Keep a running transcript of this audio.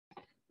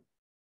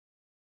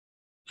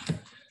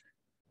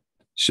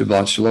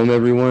Shabbat Shalom,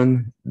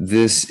 everyone.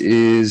 This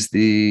is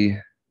the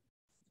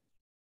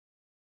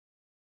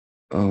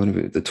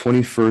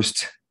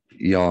 21st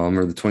Yom,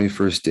 or the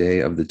 21st day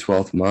of the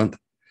 12th month,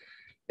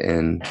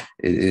 and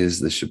it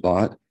is the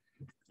Shabbat.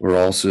 We're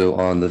also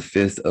on the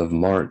 5th of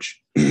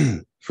March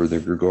for the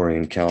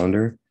Gregorian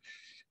calendar,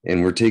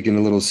 and we're taking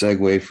a little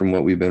segue from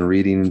what we've been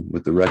reading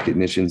with the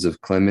Recognitions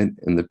of Clement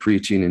and the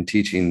preaching and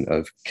teaching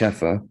of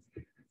Kepha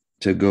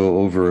to go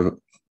over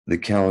the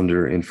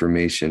calendar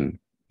information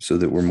so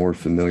that we're more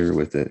familiar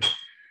with it.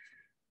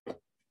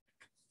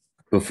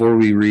 Before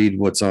we read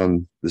what's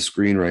on the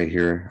screen right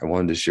here, I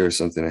wanted to share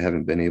something I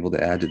haven't been able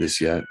to add to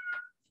this yet.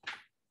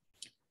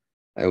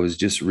 I was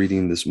just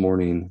reading this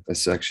morning a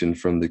section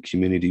from the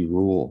community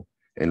rule,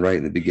 and right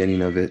in the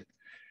beginning of it,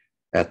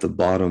 at the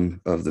bottom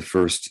of the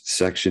first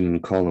section in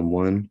column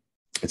 1,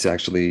 it's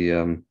actually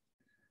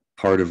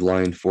part of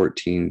line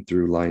 14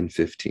 through line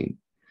 15.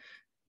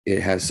 It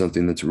has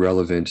something that's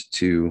relevant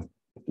to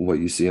what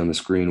you see on the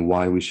screen,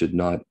 why we should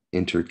not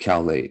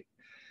intercalate,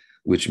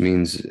 which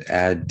means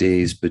add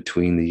days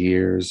between the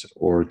years,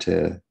 or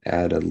to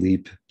add a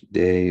leap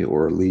day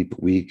or a leap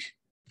week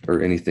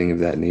or anything of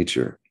that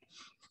nature.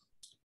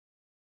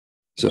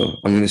 So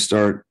I'm going to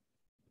start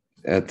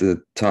at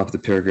the top of the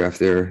paragraph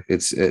there.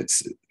 It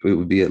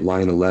would be at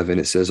line 11.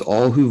 It says,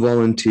 all who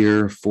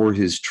volunteer for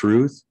his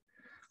truth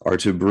are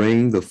to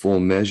bring the full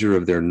measure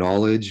of their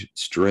knowledge,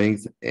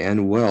 strength,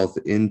 and wealth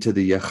into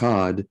the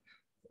Yachad,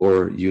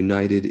 or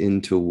united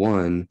into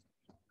one,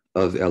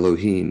 of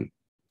Elohim.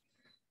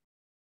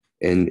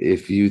 And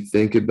if you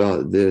think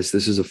about this,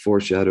 this is a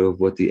foreshadow of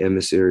what the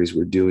emissaries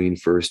were doing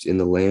first in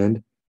the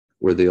land,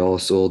 where they all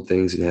sold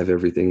things and have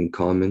everything in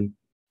common.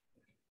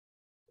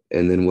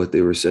 And then what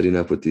they were setting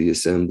up with the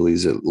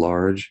assemblies at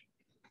large.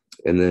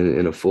 And then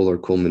in a fuller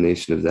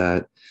culmination of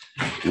that,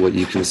 what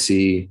you can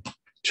see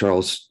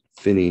Charles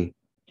Finney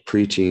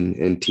preaching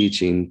and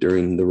teaching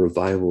during the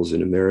revivals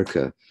in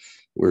America,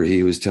 where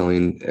he was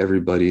telling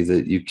everybody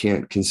that you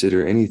can't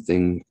consider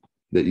anything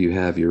that you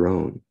have your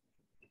own.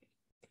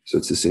 So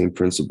it's the same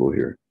principle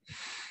here.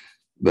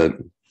 But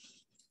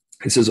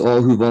it says,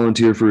 all who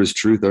volunteer for his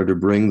truth are to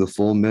bring the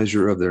full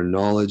measure of their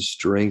knowledge,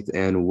 strength,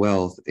 and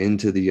wealth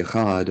into the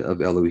Yachad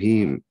of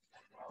Elohim.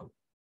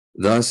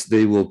 Thus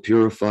they will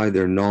purify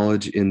their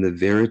knowledge in the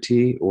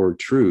verity or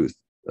truth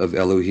of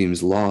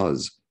Elohim's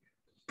laws,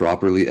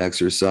 properly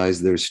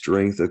exercise their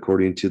strength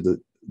according to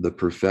the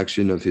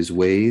perfection of his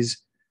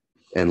ways,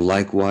 and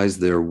likewise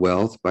their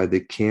wealth by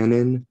the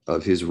canon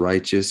of his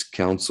righteous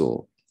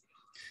counsel.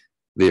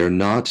 They are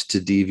not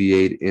to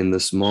deviate in the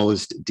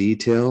smallest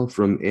detail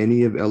from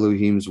any of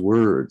Elohim's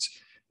words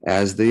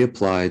as they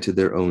apply to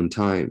their own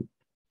time.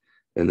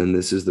 And then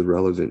this is the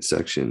relevant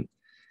section.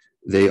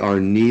 They are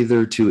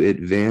neither to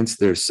advance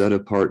their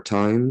set-apart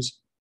times,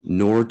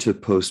 nor to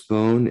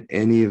postpone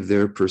any of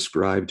their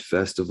prescribed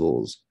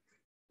festivals.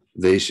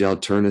 They shall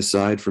turn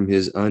aside from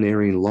his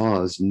unerring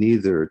laws,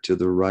 neither to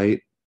the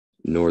right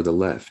nor the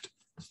left.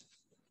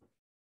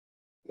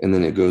 And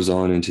then it goes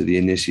on into the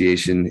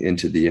initiation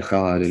into the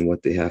Yachad and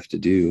what they have to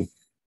do.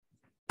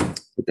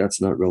 But that's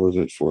not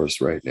relevant for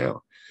us right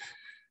now.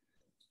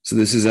 So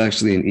this is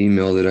actually an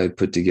email that I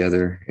put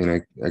together, and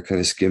I kind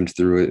of skimmed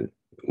through it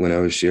when I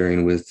was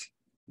sharing with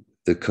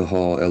the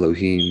Kahal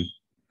Elohim,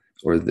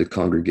 or the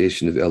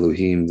congregation of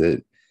Elohim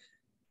that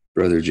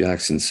Brother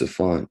Jackson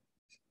Safant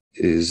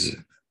is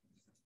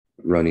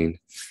running.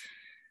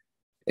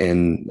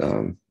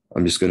 And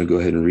I'm just going to go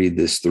ahead and read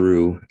this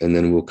through, and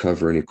then we'll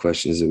cover any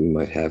questions that we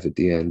might have at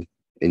the end.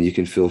 And you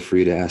can feel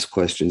free to ask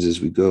questions as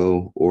we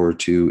go, or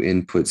to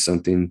input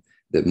something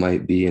that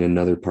might be in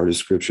another part of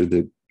scripture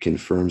that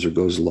confirms or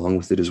goes along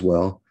with it as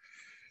well.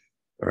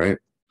 All right.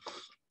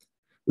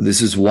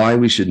 This is why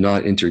we should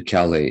not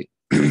intercalate.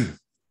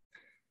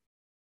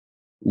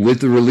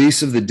 With the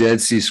release of the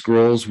Dead Sea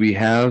Scrolls, we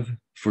have,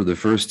 for the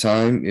first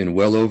time in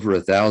well over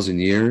 1,000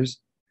 years,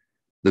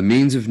 the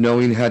means of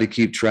knowing how to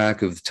keep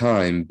track of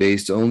time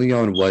based only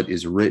on what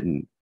is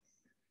written.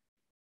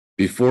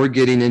 Before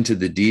getting into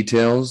the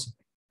details,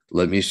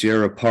 let me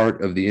share a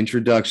part of the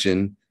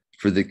introduction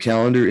for the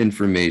calendar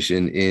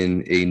information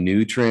in a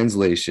new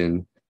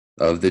translation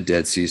of the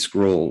Dead Sea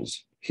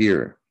Scrolls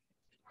here.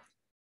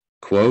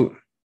 Quote,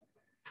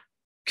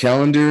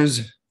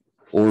 calendars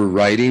or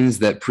writings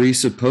that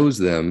presuppose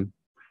them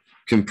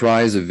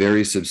comprise a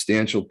very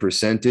substantial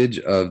percentage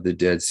of the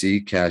Dead Sea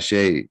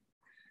cache.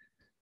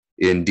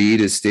 Indeed,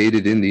 as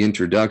stated in the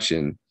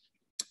introduction,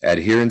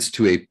 adherence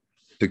to a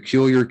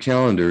peculiar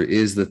calendar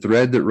is the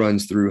thread that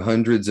runs through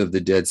hundreds of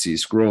the Dead Sea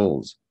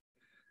Scrolls.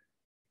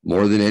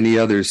 More than any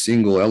other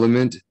single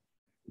element,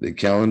 the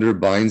calendar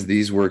binds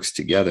these works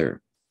together.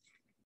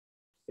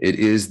 It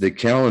is the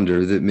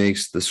calendar that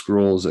makes the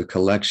scrolls a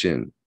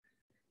collection.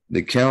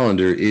 The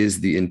calendar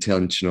is the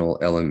intentional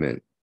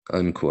element,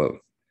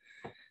 unquote.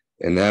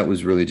 And that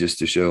was really just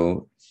to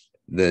show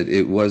that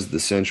it was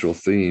the central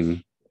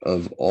theme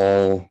of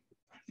all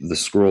the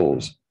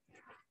scrolls.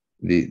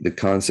 The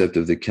concept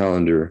of the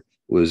calendar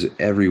was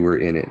everywhere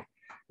in it.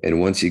 And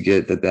once you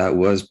get that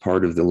was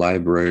part of the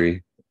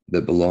library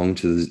that belonged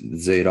to the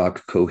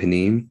Zadok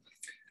Kohanim,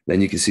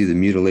 then you can see the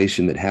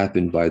mutilation that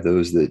happened by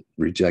those that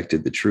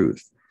rejected the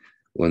truth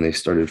when they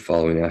started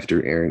following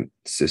after errant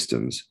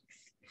systems.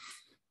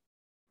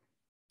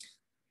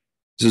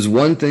 This is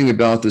one thing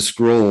about the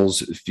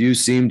scrolls few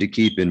seem to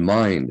keep in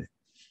mind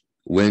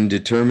when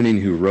determining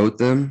who wrote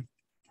them,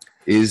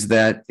 is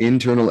that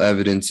internal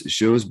evidence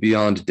shows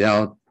beyond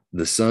doubt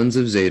the sons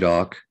of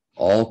Zadok,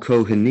 all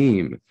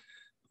Kohanim,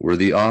 were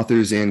the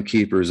authors and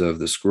keepers of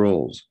the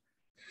scrolls.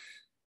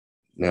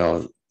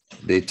 Now,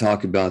 they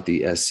talk about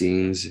the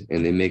Essenes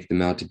and they make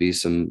them out to be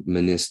some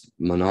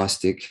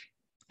monastic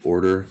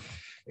order,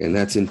 and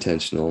that's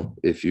intentional.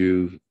 If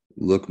you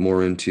look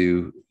more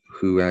into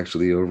who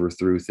actually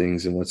overthrew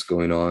things and what's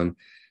going on,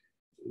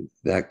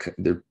 that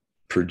they're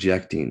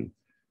projecting.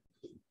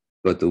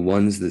 But the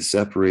ones that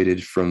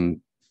separated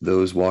from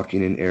those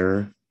walking in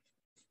error,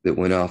 that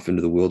went off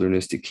into the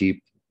wilderness to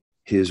keep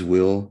his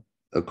will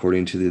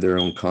according to their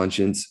own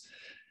conscience,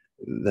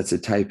 that's a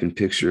type and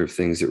picture of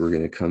things that were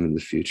going to come in the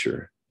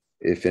future,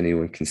 if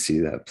anyone can see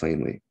that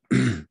plainly.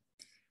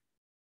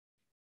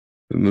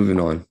 Moving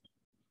on.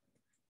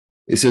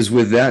 It says,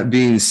 with that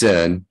being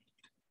said,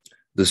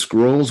 the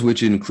scrolls,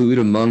 which include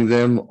among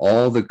them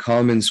all the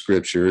common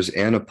scriptures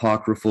and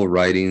apocryphal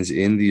writings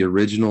in the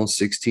original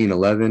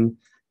 1611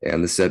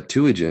 and the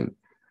Septuagint,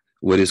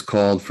 what is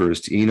called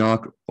First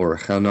Enoch or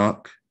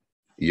Hanok,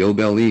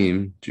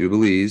 Yobelim,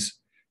 Jubilees,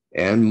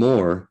 and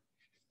more,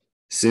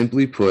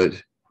 simply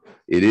put,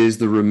 it is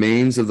the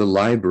remains of the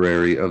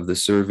library of the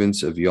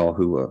servants of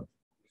Yahuwah.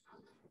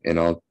 And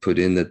I'll put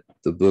in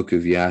the book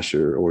of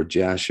Yasher or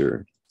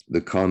Jasher,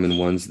 the common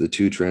ones, the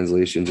two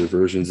translations or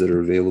versions that are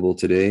available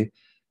today,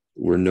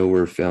 were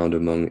nowhere found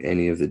among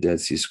any of the Dead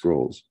Sea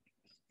Scrolls.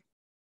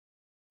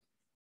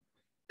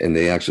 And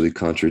they actually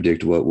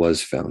contradict what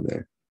was found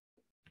there.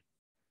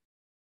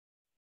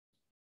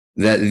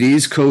 That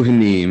these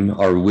Kohanim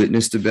are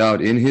witnessed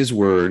about in his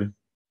word,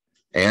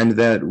 and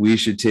that we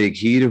should take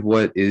heed of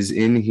what is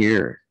in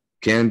here,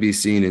 can be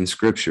seen in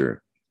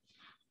scripture.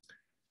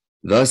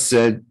 Thus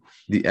said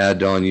the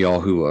Adon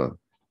Yahuwah,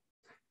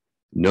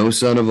 no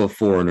son of a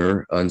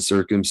foreigner,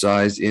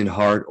 uncircumcised in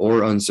heart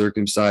or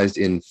uncircumcised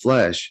in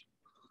flesh,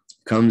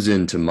 comes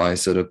into my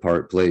set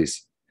apart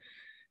place.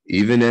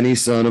 Even any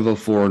son of a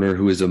foreigner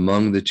who is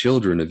among the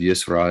children of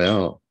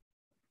Yisrael.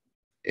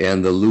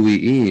 And the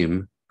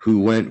Luiim,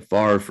 who went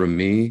far from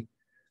me,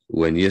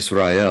 when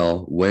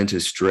Yisrael went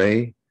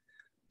astray,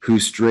 who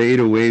strayed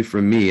away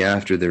from me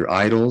after their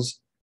idols,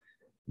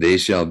 they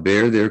shall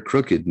bear their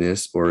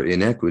crookedness or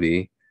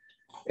iniquity,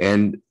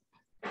 and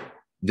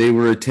they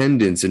were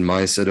attendants in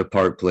my set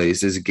apart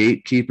place as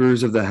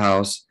gatekeepers of the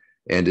house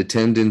and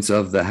attendants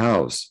of the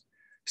house,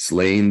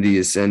 slaying the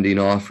ascending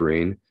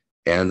offering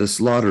and the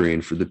slaughtering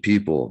for the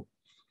people,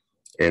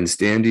 and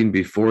standing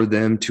before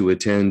them to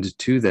attend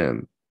to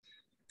them.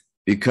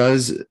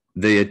 Because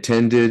they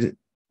attended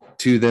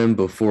to them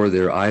before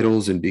their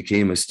idols and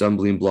became a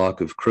stumbling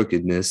block of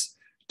crookedness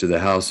to the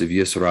house of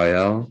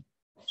Yisrael,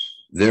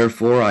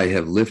 therefore I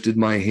have lifted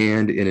my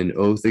hand in an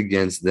oath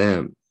against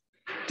them,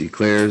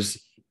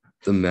 declares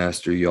the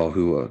Master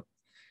Yahuwah,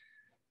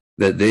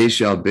 that they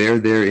shall bear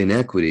their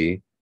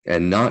iniquity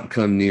and not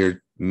come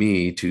near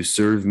me to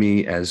serve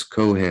me as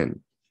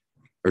Kohen,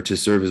 or to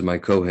serve as my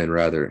Kohen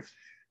rather,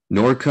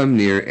 nor come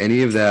near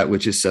any of that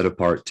which is set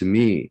apart to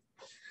me.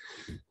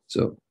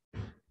 So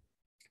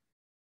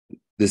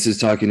this is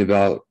talking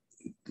about,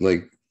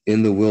 like,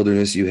 in the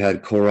wilderness, you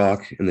had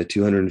Korach and the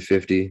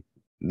 250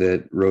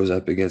 that rose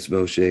up against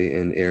Moshe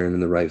and Aaron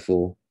and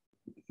the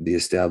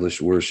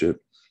established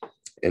worship,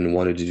 and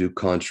wanted to do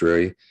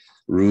contrary.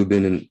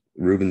 Reuben and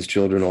Reuben's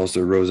children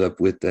also rose up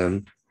with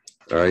them,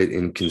 all right,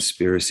 in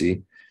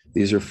conspiracy.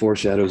 These are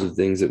foreshadows of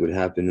things that would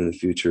happen in the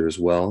future as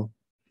well.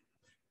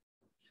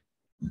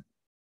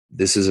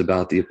 This is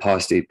about the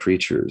apostate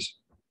preachers,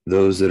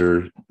 those that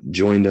are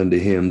joined unto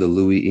him, the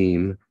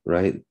Luiim,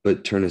 right,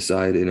 but turn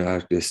aside and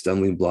act as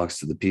stumbling blocks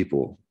to the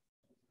people.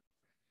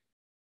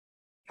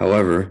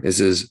 However, it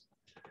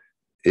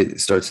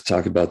starts to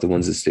talk about the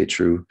ones that stay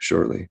true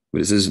shortly.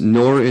 But it says,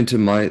 nor into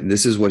my,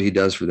 this is what he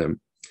does for them.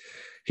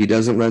 He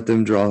doesn't let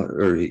them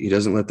come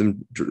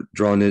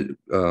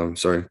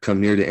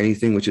near to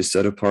anything which is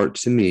set apart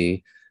to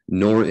me,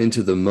 nor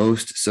into the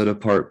most set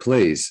apart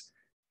place.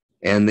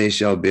 And they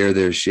shall bear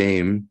their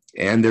shame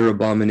and their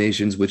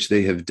abominations which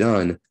they have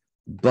done.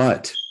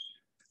 But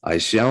I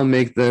shall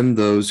make them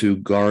those who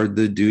guard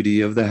the duty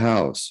of the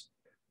house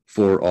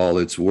for all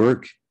its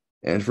work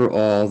and for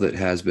all that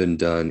has been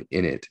done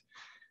in it.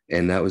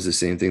 And that was the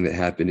same thing that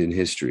happened in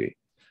history.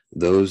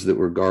 Those that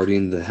were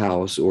guarding the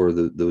house or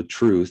the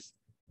truth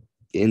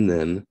in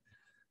them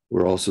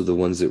were also the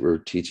ones that were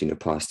teaching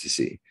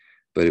apostasy.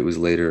 But it was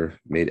later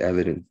made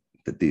evident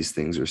that these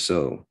things are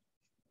so.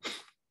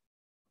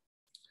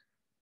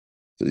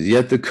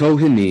 Yet the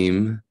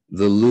Kohanim,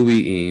 the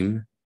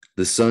Luiim,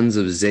 the sons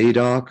of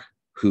Zadok,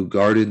 who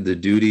guarded the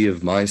duty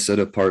of my set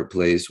apart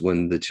place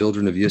when the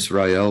children of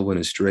Yisrael went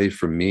astray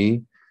from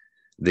me,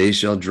 they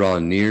shall draw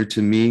near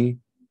to me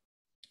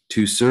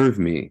to serve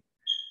me,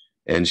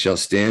 and shall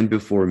stand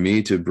before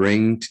me to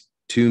bring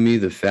to me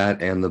the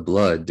fat and the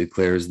blood,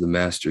 declares the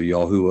Master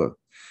Yahuwah.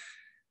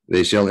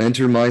 They shall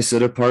enter my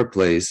set-apart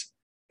place,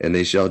 and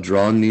they shall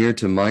draw near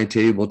to my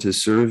table to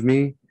serve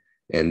me,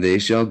 and they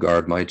shall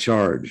guard my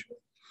charge.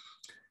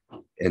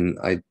 And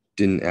I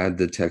didn't add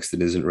the text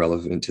that isn't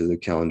relevant to the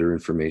calendar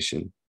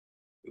information,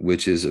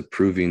 which is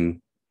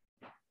approving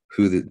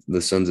who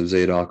the sons of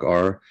Zadok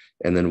are,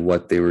 and then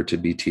what they were to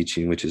be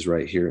teaching, which is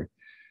right here.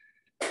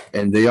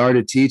 And they are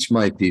to teach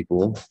my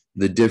people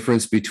the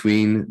difference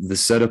between the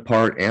set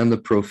apart and the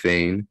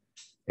profane,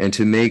 and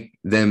to make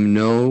them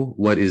know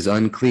what is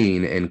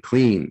unclean and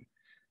clean.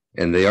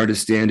 And they are to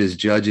stand as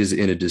judges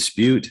in a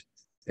dispute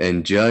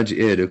and judge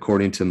it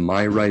according to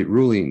my right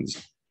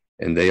rulings.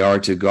 And they are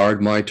to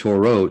guard my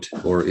Torot,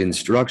 or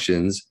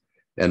instructions,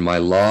 and my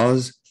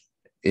laws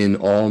in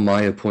all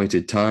my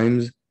appointed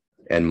times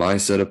and my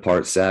set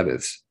apart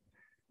Sabbaths.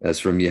 That's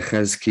from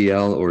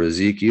Yechezkiel or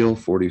Ezekiel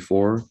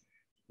 44,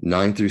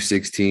 9 through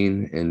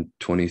 16 and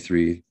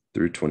 23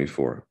 through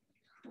 24.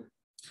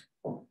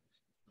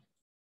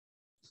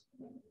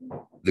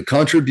 The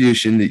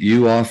contribution that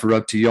you offer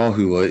up to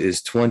Yahuwah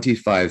is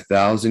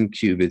 25,000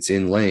 cubits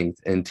in length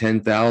and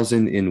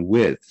 10,000 in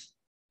width.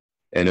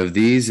 And of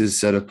these is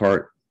set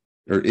apart,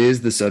 or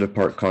is the set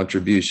apart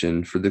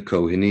contribution for the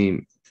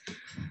Kohanim.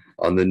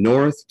 On the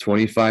north,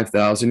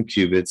 25,000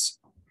 cubits,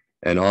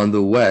 and on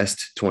the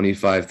west,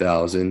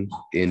 25,000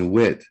 in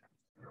width,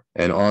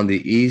 and on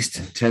the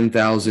east,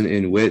 10,000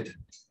 in width,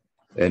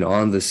 and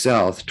on the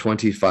south,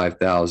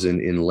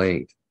 25,000 in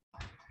length.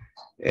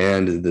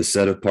 And the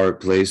set apart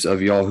place of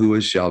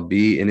Yahuwah shall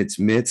be in its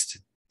midst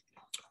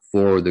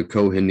for the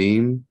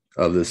Kohanim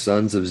of the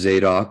sons of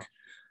Zadok,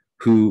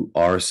 who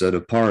are set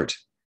apart,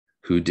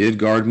 who did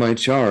guard my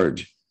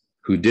charge,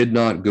 who did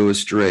not go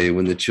astray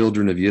when the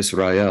children of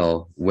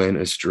Yisrael went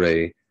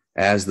astray,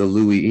 as the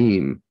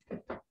Luiim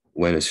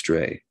went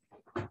astray.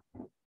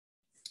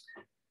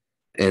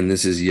 And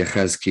this is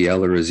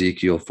Yechezkiel or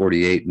Ezekiel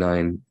 48,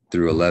 9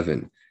 through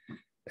 11.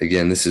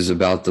 Again, this is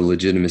about the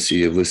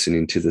legitimacy of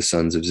listening to the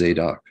sons of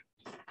Zadok.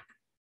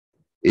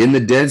 In the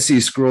Dead Sea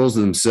Scrolls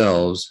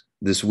themselves,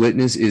 this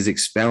witness is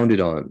expounded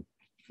on.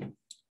 It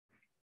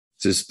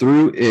says,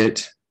 through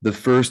it, the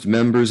first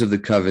members of the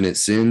covenant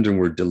sinned and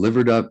were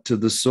delivered up to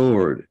the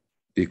sword,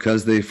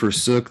 because they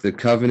forsook the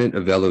covenant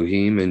of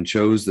Elohim and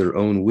chose their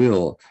own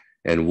will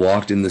and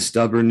walked in the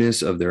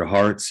stubbornness of their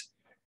hearts,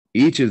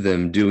 each of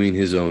them doing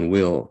his own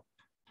will.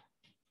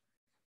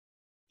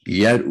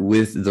 Yet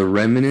with the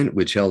remnant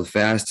which held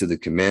fast to the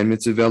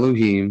commandments of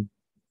Elohim,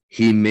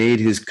 he made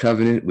his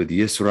covenant with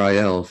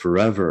Yisrael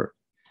forever,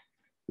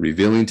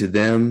 revealing to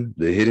them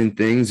the hidden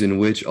things in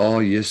which all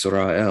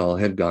Yisrael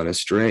had gone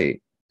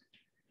astray.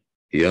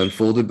 He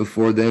unfolded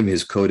before them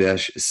his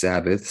Kodesh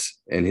Sabbaths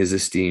and his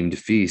esteemed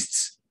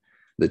feasts,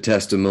 the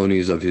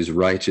testimonies of his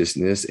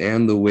righteousness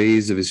and the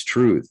ways of his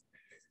truth,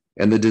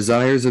 and the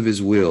desires of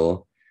his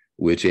will,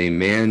 which a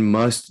man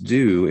must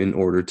do in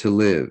order to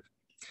live.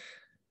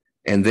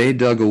 And they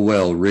dug a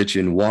well rich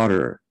in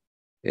water,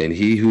 and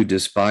he who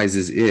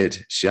despises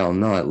it shall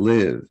not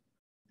live.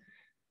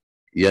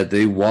 Yet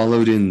they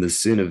wallowed in the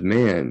sin of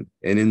man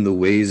and in the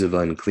ways of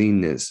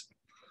uncleanness,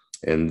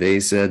 and they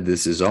said,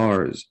 this is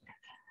ours.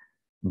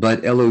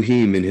 But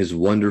Elohim in his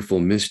wonderful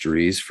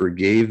mysteries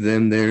forgave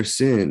them their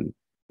sin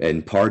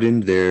and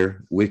pardoned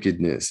their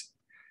wickedness.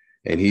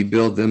 And he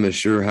built them a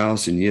sure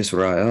house in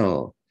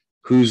Yisrael,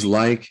 whose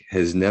like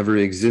has never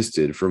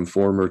existed from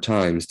former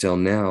times till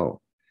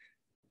now.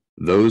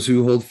 Those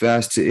who hold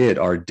fast to it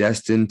are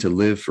destined to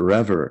live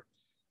forever,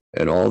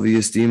 and all the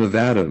esteem of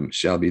Adam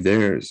shall be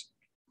theirs.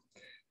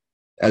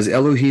 As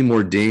Elohim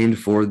ordained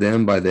for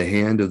them by the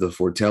hand of the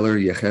foreteller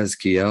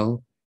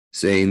Yechezkiel,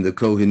 saying, the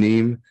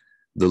Kohanim,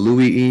 the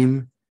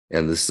Luiim,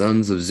 and the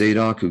sons of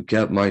Zadok who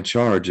kept my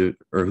charge,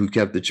 or who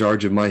kept the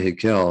charge of my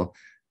Hekel,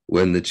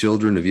 when the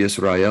children of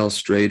Yisrael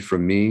strayed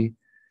from me,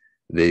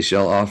 they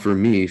shall offer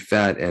me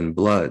fat and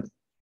blood.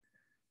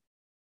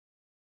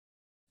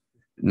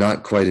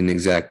 Not quite an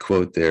exact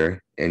quote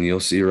there, and you'll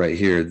see right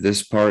here,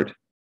 this part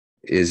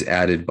is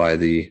added by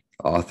the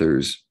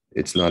authors.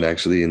 It's not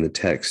actually in the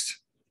text.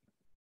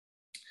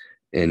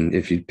 And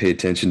if you pay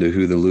attention to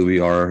who the Lui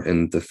are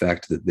and the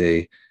fact that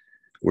they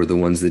were the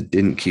ones that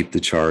didn't keep the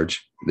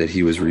charge that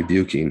he was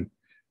rebuking,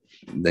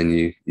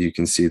 then you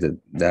can see that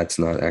that's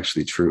not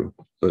actually true.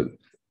 But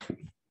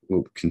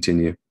we'll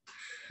continue.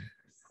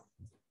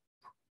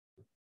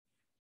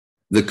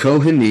 The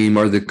Kohanim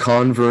are the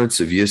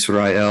converts of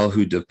Yisrael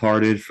who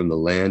departed from the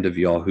land of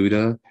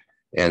Yahudah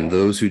and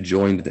those who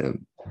joined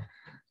them.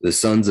 The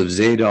sons of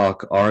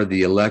Zadok are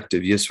the elect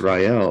of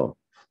Yisrael,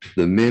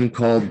 the men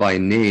called by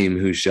name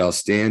who shall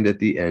stand at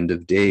the end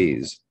of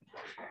days.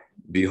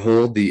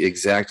 Behold the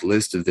exact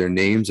list of their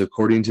names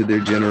according to their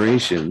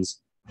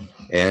generations,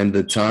 and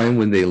the time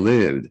when they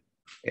lived,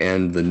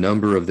 and the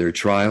number of their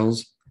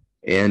trials,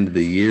 and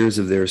the years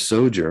of their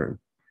sojourn,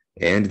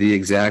 and the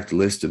exact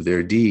list of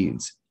their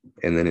deeds.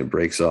 And then it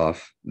breaks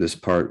off. This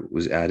part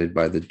was added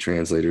by the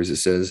translators. It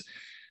says,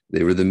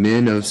 they were the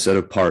men of set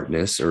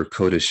apartness, or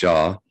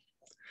Kodeshah,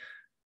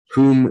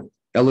 whom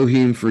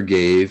Elohim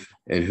forgave,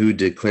 and who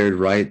declared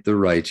right the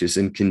righteous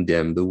and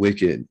condemned the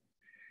wicked,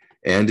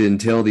 and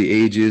until the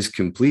age is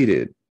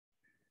completed,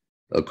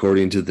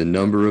 according to the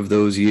number of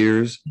those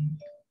years,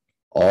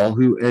 all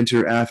who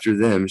enter after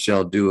them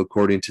shall do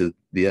according to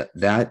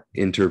that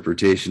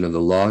interpretation of the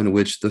law in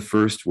which the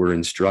first were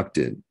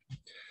instructed,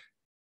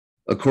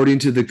 according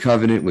to the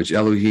covenant which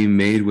Elohim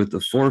made with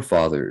the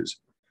forefathers,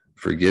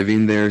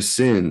 forgiving their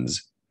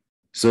sins,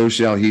 so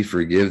shall he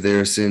forgive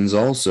their sins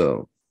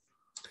also.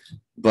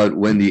 But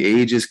when the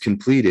age is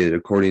completed,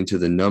 according to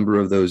the number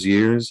of those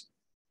years,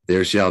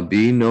 there shall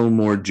be no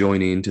more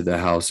joining to the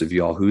house of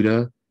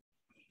Yahudah,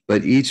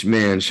 but each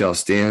man shall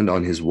stand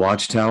on his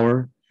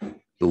watchtower.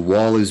 The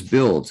wall is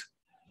built,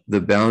 the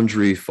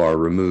boundary far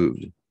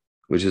removed,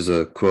 which is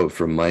a quote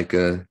from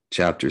Micah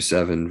chapter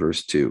 7,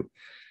 verse 2.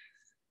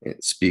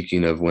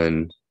 Speaking of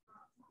when,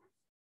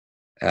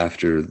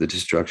 after the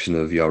destruction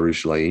of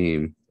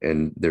Yerushalayim,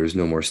 and there's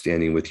no more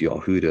standing with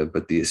Yahudah,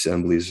 but the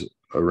assemblies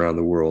around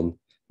the world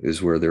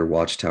is where their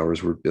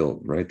watchtowers were built,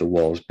 right? The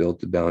walls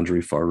built, the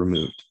boundary far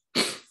removed.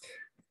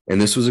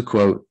 And this was a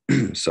quote,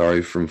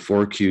 sorry, from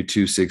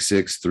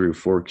 4Q266 through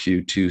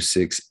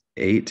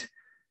 4Q268,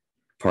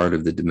 part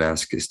of the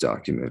Damascus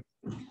document.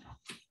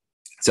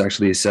 It's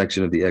actually a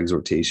section of the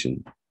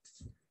exhortation.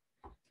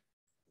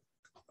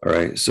 All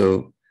right,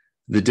 so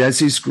the Dead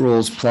Sea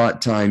Scrolls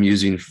plot time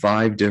using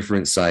 5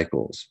 different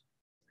cycles.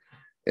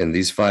 And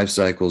these 5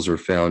 cycles are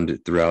found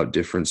throughout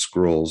different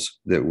scrolls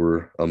that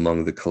were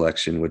among the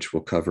collection, which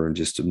we'll cover in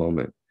just a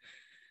moment.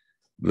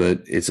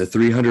 But it's a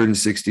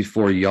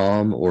 364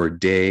 yom or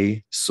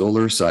day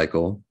solar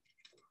cycle,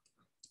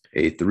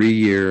 a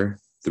 3-year,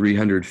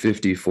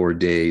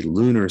 354-day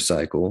lunar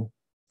cycle,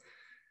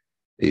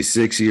 a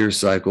 6-year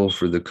cycle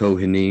for the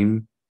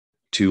Kohanim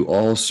to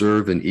all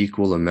serve an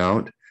equal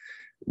amount,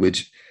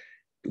 which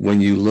when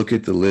you look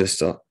at the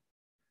list,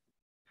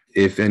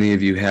 if any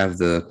of you have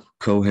the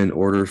Kohen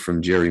order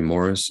from Jerry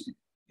Morris,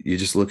 you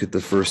just look at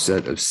the first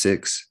set of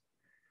 6,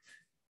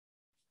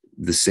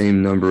 the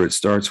same number it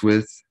starts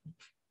with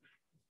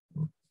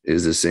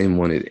is the same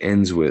one it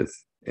ends with.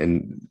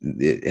 And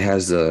it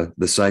has the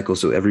cycle,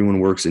 so everyone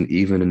works an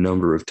even a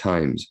number of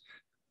times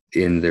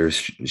in their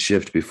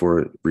shift before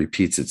it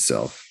repeats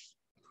itself.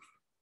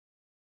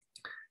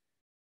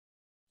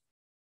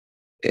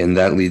 And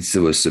that leads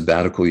to a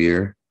sabbatical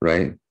year,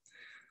 right?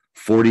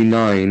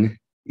 49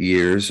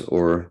 years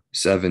or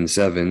 7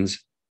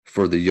 sevens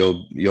for the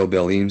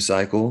Yobelim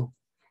cycle,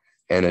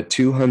 and a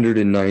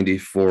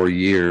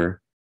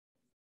 294-year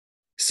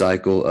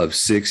cycle of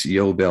 6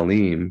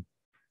 Yobelim,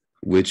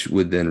 which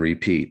would then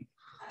repeat.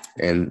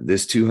 And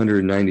this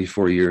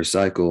 294-year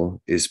cycle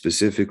is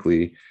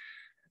specifically,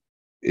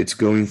 it's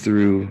going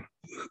through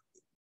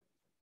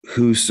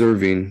who's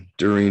serving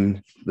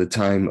during the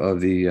time of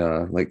the,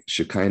 like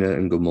Shekinah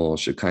and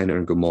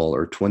Gomol,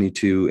 or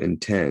 22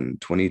 and 10,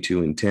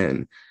 22 and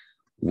 10.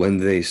 When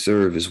they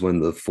serve is when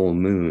the full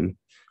moon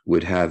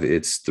would have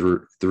its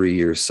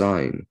 3-year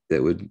sign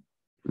that would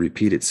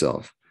repeat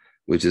itself,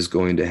 which is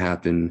going to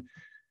happen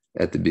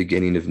at the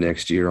beginning of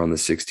next year on the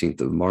 16th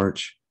of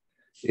March.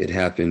 It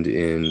happened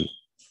in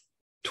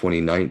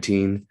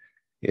 2019.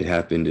 It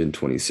happened in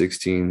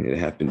 2016. It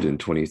happened in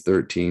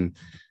 2013.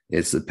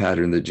 It's the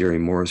pattern that Jerry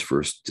Morris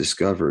first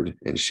discovered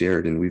and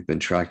shared, and we've been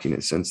tracking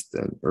it since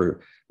then.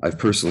 Or I've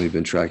personally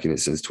been tracking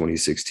it since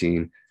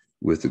 2016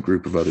 with a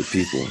group of other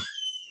people.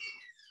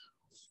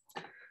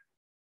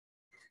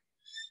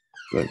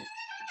 But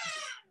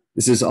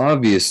this is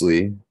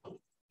obviously,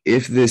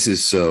 if this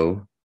is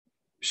so,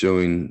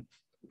 showing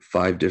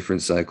 5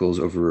 different cycles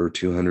over a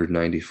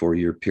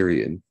 294-year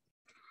period.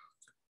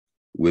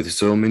 With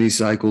so many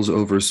cycles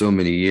over so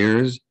many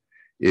years,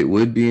 it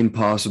would be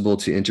impossible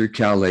to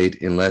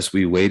intercalate unless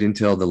we wait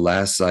until the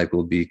last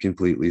cycle be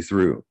completely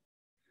through.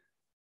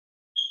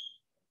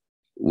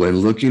 When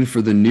looking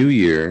for the new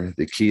year,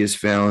 the key is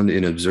found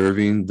in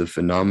observing the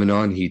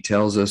phenomenon he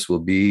tells us will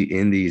be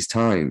in these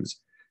times,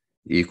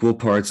 equal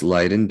parts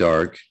light and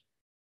dark,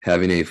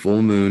 having a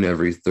full moon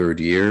every 3rd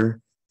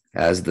year,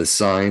 as the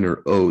sign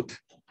or oath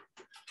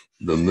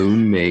the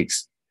moon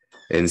makes,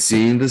 and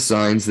seeing the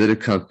signs that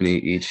accompany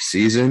each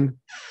season,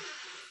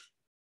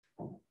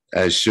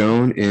 as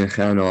shown in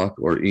Hanok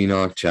or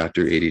Enoch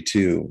chapter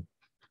 82.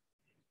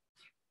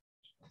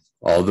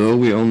 Although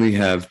we only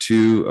have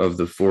 2 of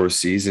the 4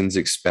 seasons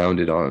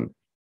expounded on.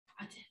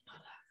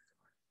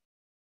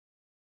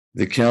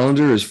 The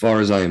calendar, as far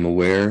as I am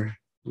aware,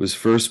 was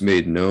first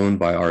made known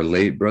by our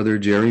late brother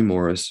Jerry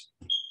Morris,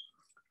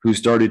 who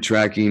started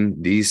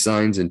tracking these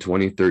signs in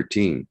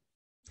 2013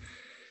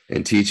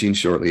 and teaching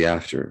shortly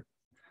after.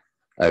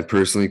 I've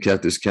personally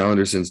kept this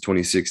calendar since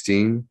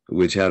 2016,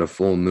 which had a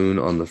full moon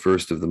on the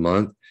 1st of the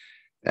month,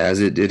 as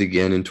it did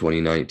again in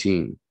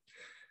 2019.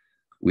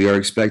 We are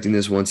expecting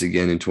this once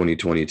again in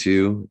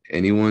 2022.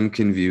 Anyone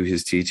can view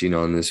his teaching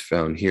on this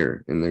found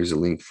here, and there's a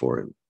link for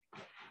it.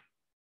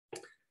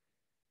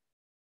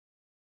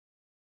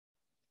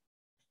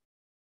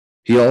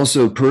 He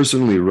also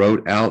personally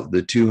wrote out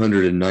the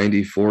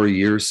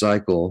 294-year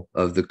cycle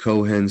of the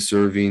Kohen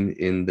serving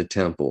in the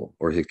temple,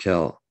 or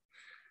Hikel,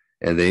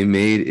 and they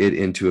made it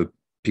into a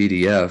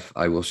PDF.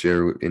 I will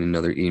share in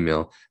another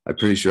email. I'm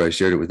pretty sure I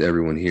shared it with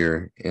everyone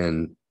here,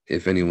 and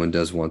if anyone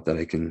does want that,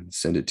 I can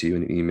send it to you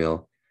in an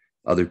email.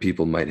 Other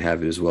people might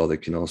have it as well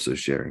that can also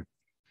share.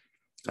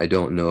 I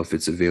don't know if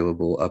it's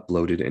available,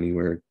 uploaded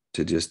anywhere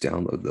to just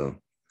download, though.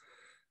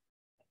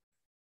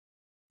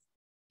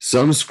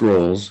 Some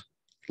scrolls,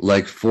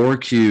 like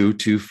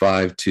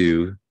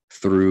 4Q252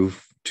 through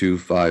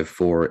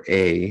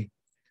 254a,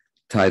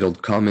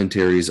 titled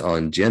Commentaries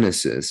on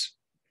Genesis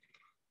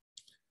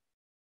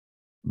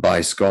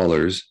by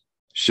scholars,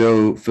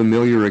 show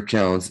familiar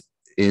accounts,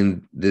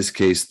 in this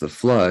case the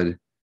flood,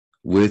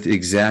 with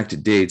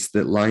exact dates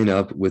that line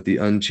up with the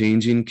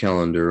unchanging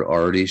calendar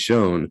already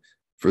shown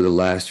for the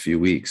last few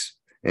weeks,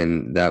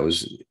 and that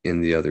was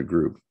in the other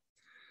group.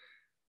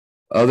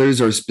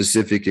 Others are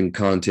specific in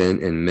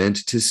content and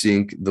meant to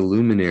sync the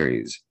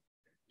luminaries,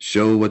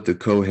 show what the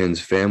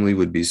Kohen's family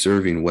would be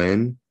serving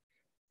when,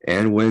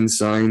 and when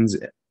signs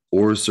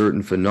or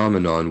certain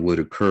phenomenon would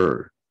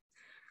occur,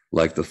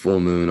 like the full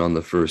moon on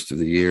the first of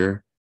the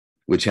year,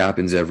 which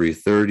happens every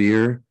third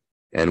year,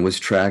 and was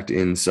tracked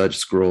in such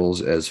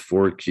scrolls as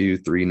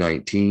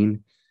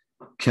 4Q319,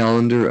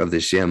 calendar of the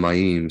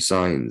Shamayim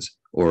signs,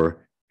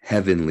 or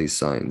heavenly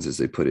signs, as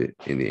they put it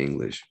in the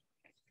English.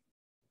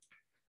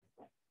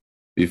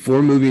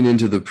 Before moving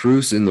into the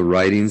proofs in the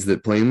writings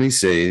that plainly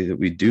say that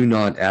we do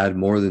not add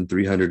more than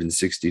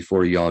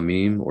 364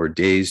 yamim, or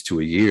days, to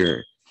a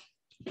year,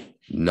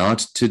 not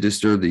to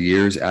disturb the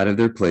years out of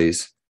their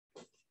place,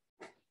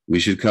 we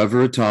should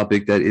cover a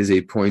topic that is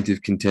a point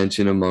of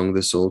contention among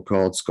the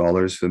so-called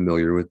scholars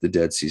familiar with the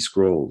Dead Sea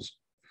Scrolls.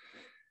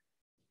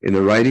 In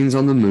the writings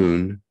on the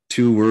moon,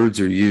 two words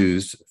are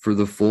used for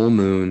the full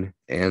moon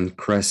and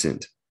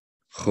crescent,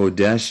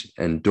 chodesh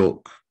and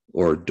dok,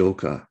 or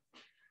doka,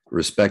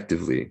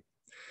 respectively.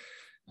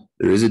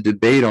 There is a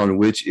debate on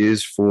which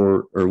is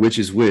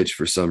which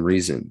for some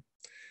reason.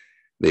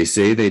 They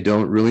say they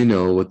don't really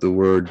know what the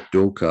word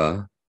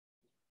doka,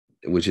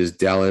 which is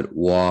dalet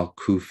wa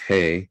kuf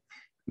he,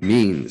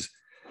 means,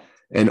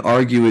 and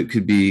argue it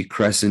could be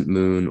crescent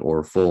moon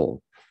or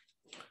full.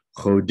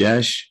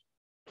 Chodesh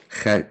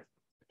chet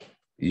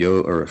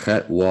yo, or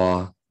chet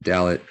wa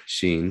dalet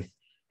shin,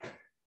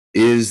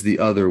 is the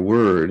other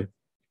word,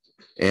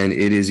 and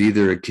it is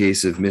either a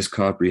case of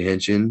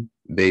miscomprehension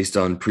based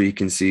on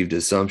preconceived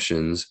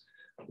assumptions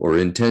or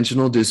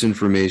intentional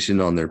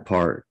disinformation on their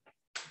part.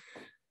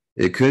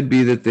 It could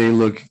be that they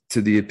look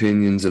to the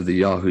opinions of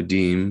the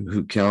Yahudim,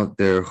 who count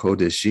their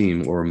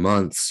chodeshim, or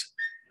months,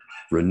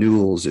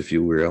 renewals, if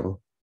you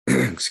will,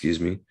 excuse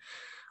me,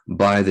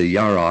 by the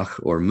yarach,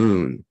 or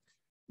moon,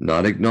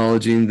 not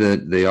acknowledging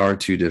that they are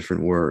two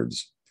different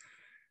words.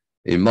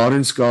 A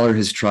modern scholar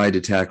has tried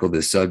to tackle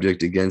this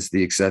subject against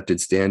the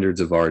accepted standards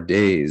of our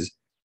days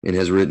and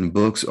has written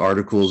books,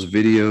 articles,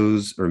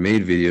 videos, or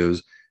made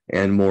videos,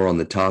 and more on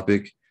the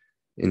topic.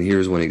 And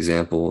here's one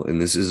example,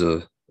 and this is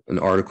an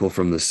article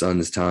from the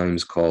Sun's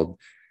Times called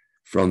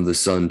From the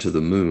Sun to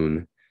the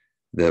Moon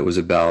that was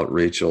about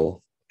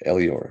Rachel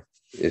Elior,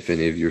 if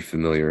any of you are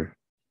familiar.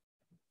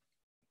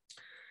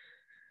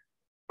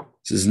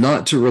 This is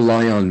not to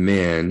rely on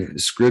man.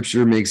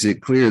 Scripture makes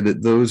it clear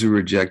that those who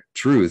reject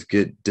truth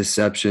get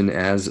deception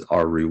as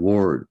our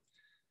reward.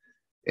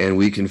 And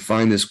we can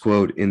find this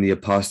quote in the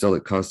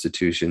Apostolic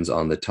Constitutions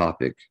on the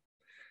topic.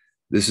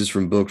 This is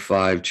from Book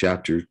 5,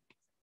 Chapter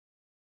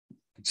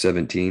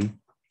 17. It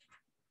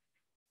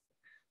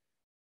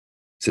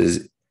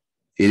says,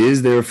 "It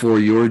is therefore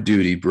your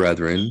duty,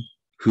 brethren,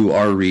 who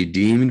are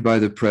redeemed by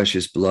the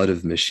precious blood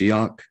of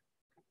Mashiach,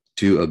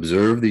 to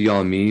observe the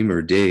Yamim,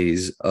 or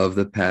days, of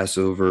the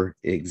Passover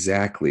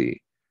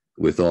exactly,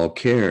 with all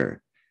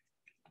care,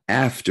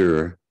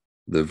 after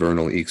the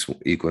vernal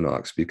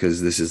equinox,"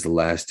 because this is the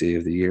last day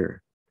of the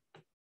year,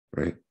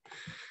 right?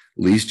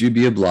 "Lest you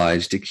be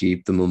obliged to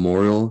keep the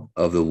memorial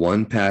of the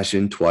one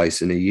passion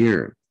twice in a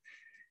year.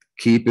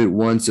 Keep it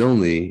once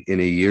only in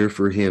a year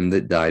for him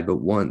that died but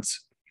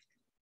once.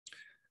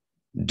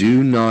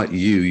 Do not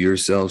you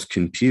yourselves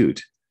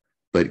compute,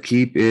 but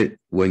keep it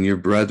when your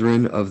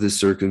brethren of the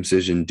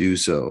circumcision do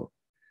so."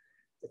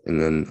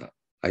 And then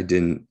I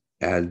didn't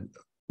add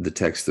the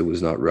text that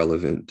was not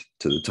relevant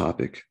to the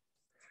topic.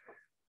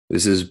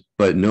 This is,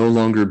 "But no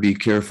longer be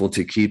careful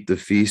to keep the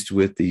feast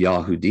with the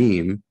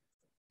Yahudim,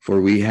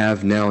 for we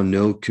have now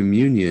no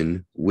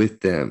communion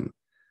with them,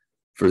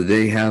 for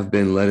they have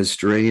been led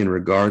astray in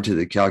regard to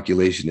the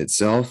calculation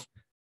itself,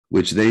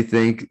 which they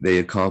think they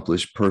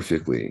accomplish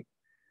perfectly,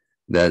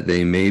 that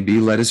they may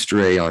be led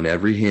astray on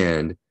every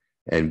hand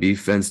and be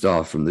fenced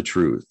off from the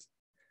truth."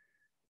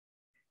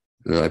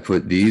 And I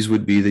put, these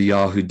would be the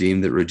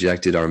Yahudim that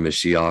rejected our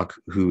Mashiach,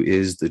 who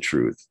is the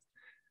truth.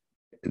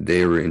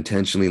 They were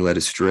intentionally led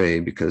astray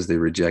because they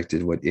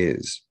rejected what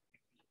is.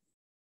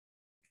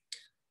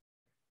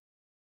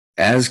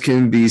 As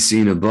can be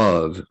seen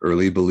above,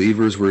 early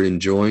believers were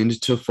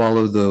enjoined to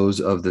follow those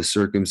of the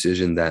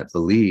circumcision that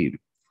believed,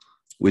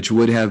 which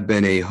would have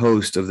been a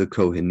host of the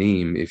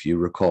Kohanim, if you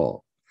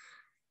recall.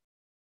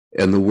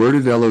 And the word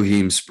of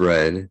Elohim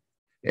spread,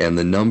 and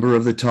the number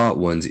of the taught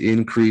ones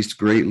increased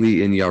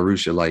greatly in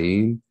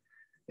Yerushalayim,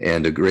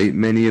 and a great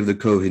many of the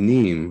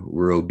Kohanim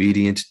were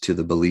obedient to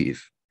the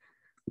belief.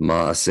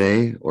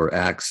 Maaseh, or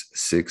Acts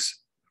 6,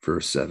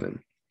 verse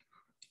 7.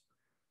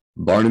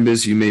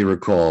 Barnabas, you may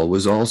recall,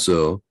 was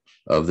also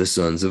of the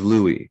sons of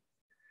Lewi.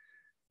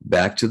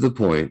 Back to the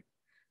point,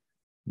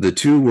 the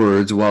two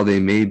words, while they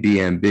may be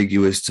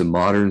ambiguous to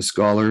modern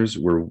scholars,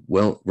 were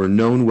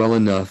known well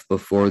enough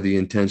before the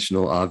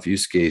intentional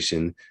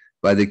obfuscation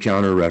by the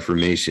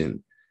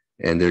Counter-Reformation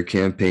and their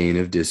campaign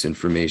of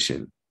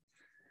disinformation.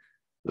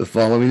 The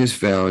following is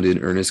found in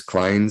Ernest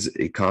Klein's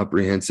A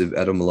Comprehensive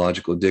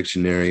Etymological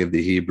Dictionary of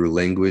the Hebrew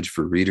Language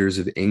for readers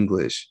of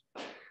English.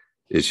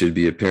 It should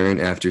be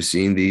apparent after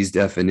seeing these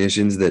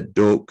definitions that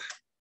Dok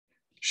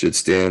should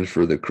stand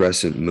for the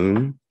crescent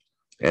moon,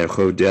 and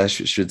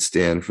Chodesh should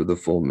stand for the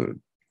full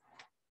moon.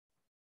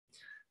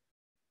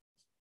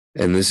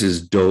 And this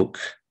is Dok.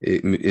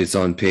 It's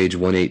on page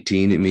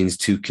 118. It means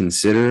to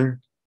consider,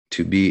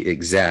 to be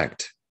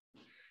exact.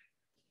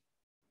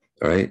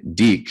 All right.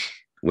 Dik,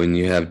 when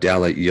you have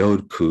Dalet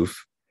Yod Kuf,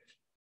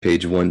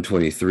 page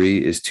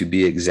 123, is to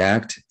be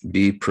exact,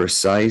 be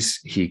precise.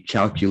 He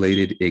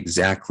calculated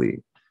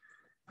exactly.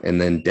 And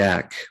then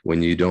Dak,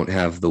 when you don't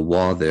have the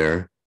wa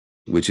there,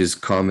 which is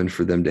common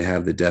for them to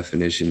have the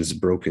definitions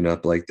broken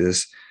up like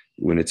this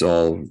when it's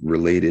all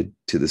related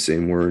to the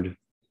same word,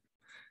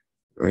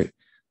 right?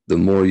 The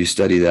more you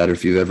study that, or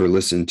if you've ever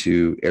listened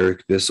to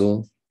Eric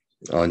Bissell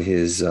on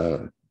his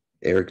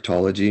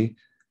Erictology,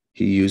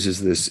 he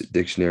uses this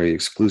dictionary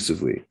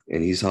exclusively,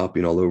 and he's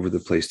hopping all over the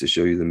place to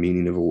show you the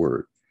meaning of a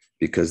word,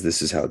 because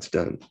this is how it's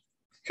done,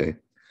 okay?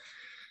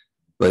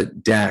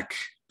 But Dak,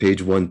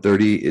 page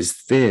 130, is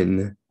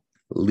thin,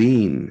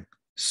 lean,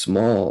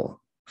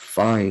 small,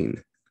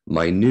 fine,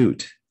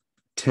 minute,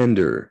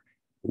 tender,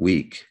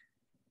 weak.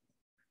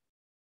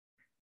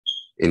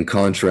 In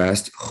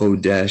contrast,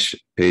 Chodesh,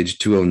 page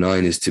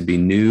 209, is to be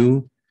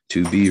new,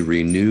 to be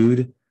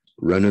renewed,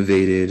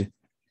 renovated,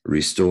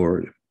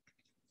 restored.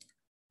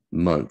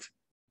 Month.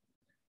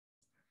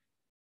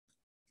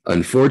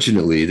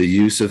 Unfortunately, the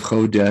use of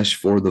Chodesh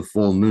for the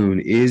full moon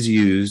is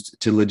used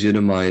to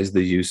legitimize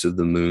the use of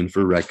the moon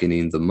for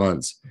reckoning the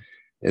months.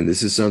 And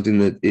this is something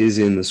that is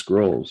in the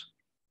scrolls.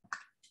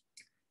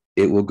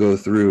 It will go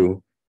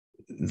through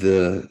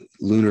the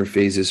lunar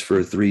phases for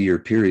a 3-year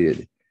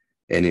period.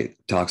 And it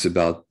talks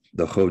about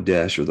the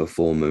Chodesh, or the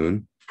full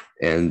moon,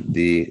 and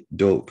the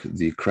Dok,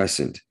 the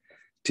crescent,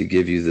 to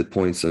give you the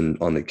points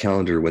on the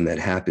calendar when that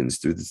happens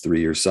through the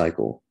 3-year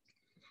cycle.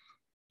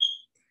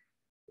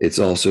 It's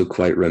also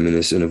quite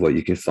reminiscent of what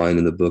you can find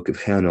in the book of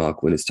Hanok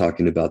when it's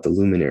talking about the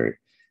luminary,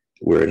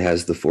 where it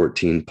has the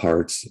 14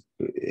 parts,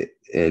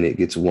 and it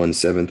gets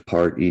 1/7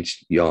 part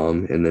each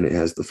yom, and then it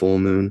has the full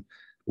moon,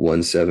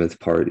 1/7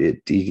 part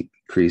it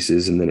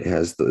decreases, and then it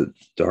has the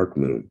dark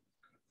moon.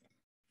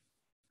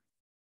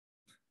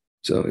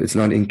 So it's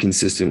not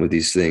inconsistent with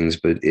these things,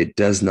 but it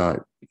does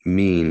not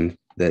mean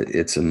that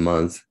it's a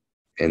month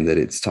and that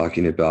it's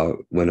talking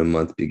about when a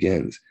month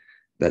begins.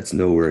 That's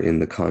nowhere in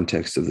the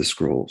context of the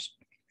scrolls.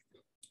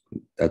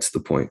 That's the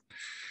point.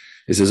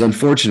 It says,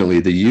 unfortunately,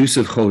 the use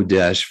of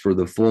Chodesh for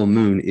the full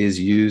moon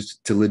is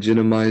used to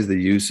legitimize the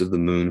use of the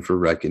moon for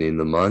reckoning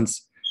the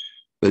months,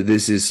 but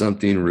this is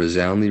something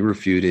resoundingly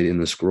refuted in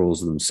the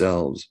scrolls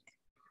themselves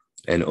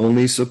and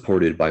only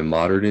supported by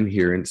modern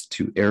adherents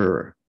to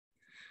error.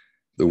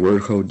 The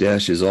word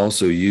Chodesh is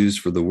also used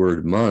for the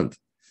word month,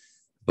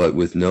 but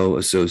with no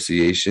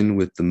association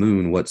with the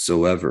moon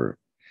whatsoever.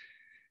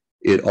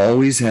 It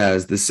always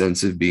has the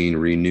sense of being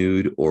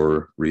renewed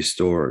or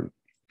restored.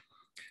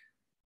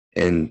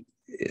 And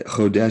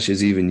Chodesh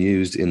is even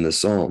used in the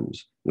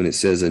Psalms. When it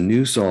says a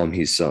new psalm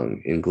he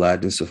sung in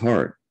gladness of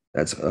heart,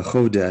 that's a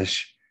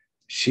Chodesh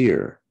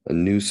shir, a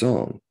new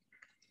song.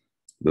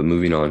 But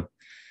moving on,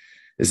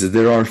 it says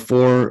there are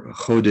 4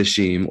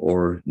 Chodeshim,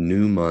 or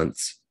new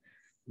months,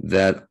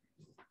 that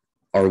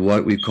are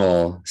what we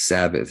call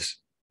Sabbaths,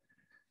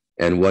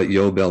 and what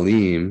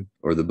Yobelim,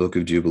 or the Book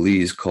of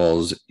Jubilees,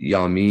 calls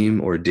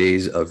Yamim, or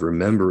days of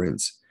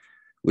remembrance,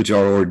 which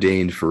are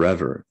ordained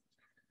forever.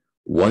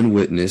 One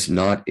witness,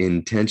 not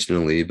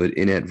intentionally but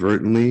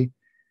inadvertently,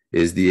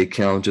 is the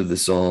account of the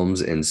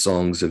Psalms and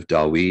songs of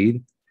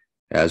Dawid,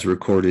 as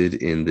recorded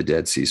in the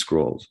Dead Sea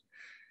Scrolls.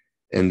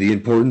 And the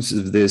importance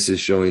of this is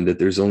showing that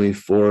there's only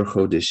 4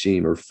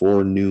 Chodeshim, or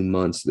 4 new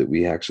months, that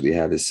we actually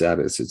have as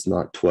Sabbaths. It's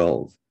not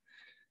 12.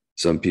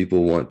 Some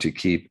people want to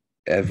keep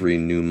every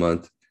new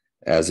month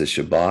as a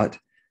Shabbat,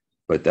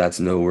 but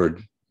that's nowhere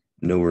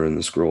in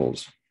the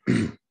scrolls.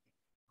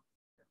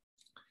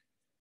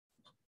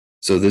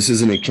 So this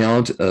is an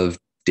account of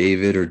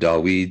David, or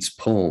Dawid's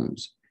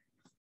poems.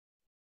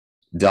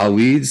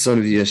 Dawid, son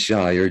of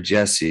Yeshai, or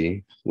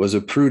Jesse, was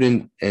a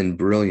prudent and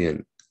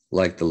brilliant,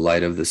 like the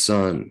light of the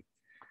sun,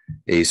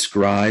 a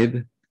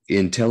scribe,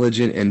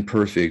 intelligent and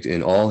perfect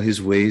in all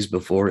his ways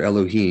before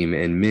Elohim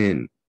and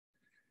men.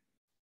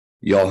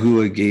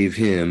 Yahuwah gave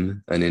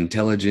him an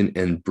intelligent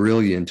and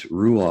brilliant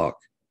ruach,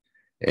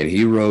 and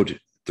he wrote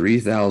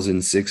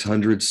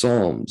 3,600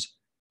 psalms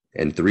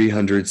and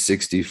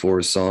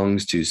 364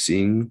 songs to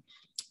sing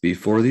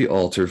before the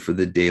altar for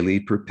the daily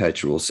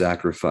perpetual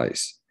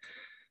sacrifice,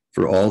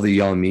 for all the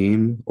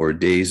yamim, or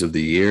days of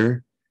the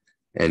year,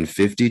 and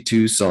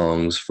 52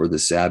 songs for the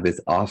Sabbath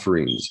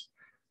offerings,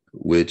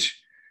 which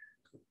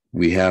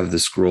we have the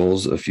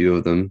scrolls, a few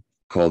of them,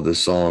 called the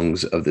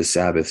songs of the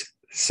Sabbath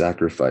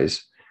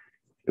sacrifice,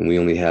 and we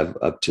only have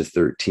up to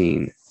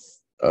 13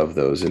 of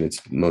those, and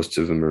most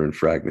of them are in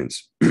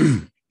fragments.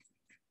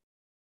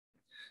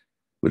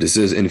 But it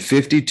says, and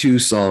 52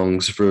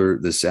 songs for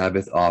the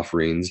Sabbath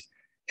offerings,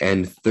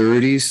 and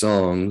 30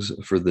 songs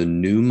for the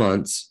new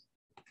months,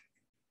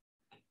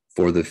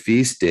 for the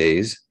feast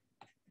days,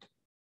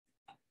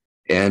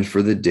 and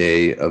for the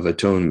Day of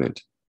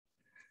Atonement.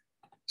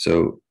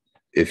 So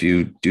if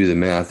you do the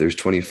math, there's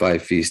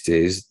 25 feast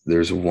days,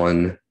 there's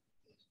one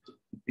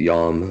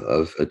Yom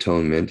of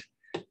Atonement,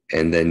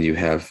 and then you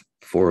have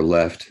 4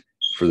 left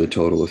for the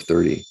total of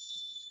 30.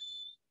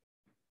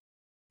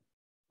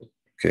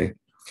 Okay.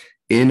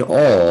 In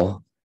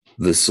all,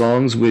 the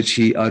songs which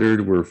he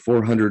uttered were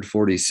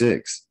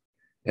 446,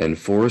 and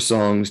 4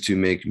 songs to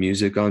make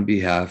music on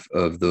behalf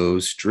of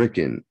those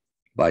stricken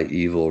by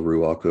evil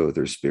Ruach Oath,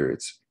 or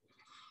spirits.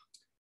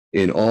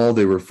 In all,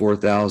 there were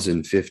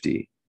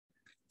 4,050.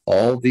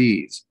 All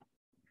these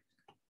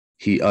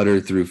he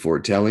uttered through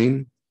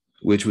foretelling,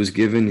 which was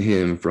given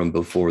him from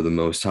before the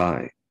Most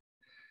High.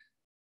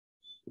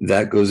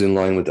 That goes in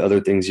line with other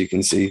things you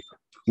can see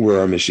where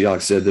our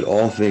Mashiach said that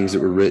all things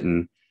that were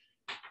written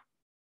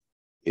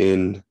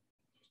in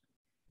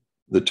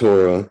the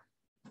Torah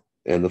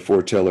and the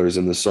foretellers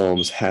and the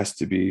Psalms has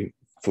to be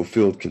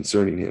fulfilled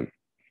concerning him.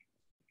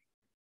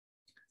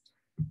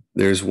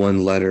 There's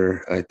one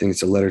letter, I think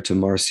it's a letter to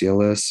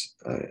Marcialis.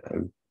 I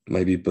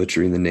might be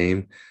butchering the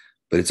name,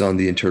 but it's on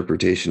the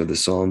interpretation of the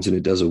Psalms, and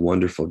it does a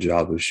wonderful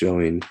job of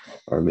showing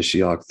our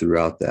Mashiach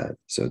throughout that.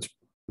 So it's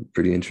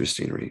pretty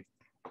interesting read.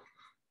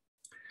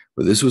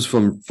 But this was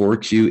from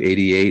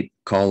 4Q88,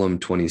 column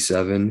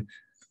 27,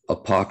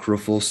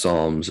 Apocryphal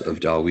Psalms of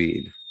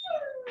Dawid.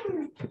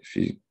 If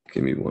you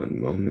give me one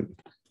moment.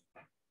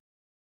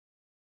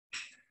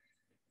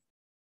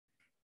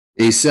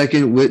 A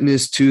second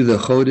witness to the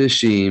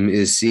Chodeshim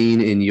is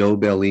seen in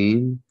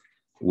Yobelim,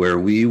 where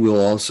we will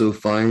also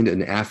find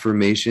an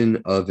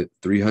affirmation of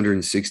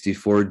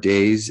 364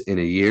 days in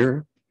a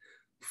year,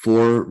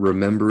 4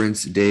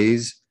 remembrance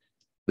days,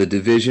 the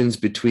divisions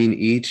between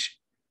each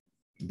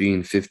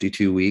being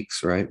 52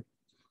 weeks, right?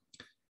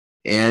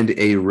 And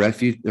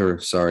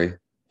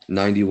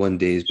 91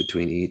 days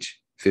between each,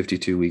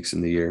 52 weeks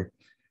in the year,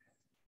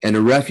 and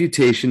a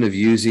refutation of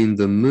using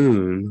the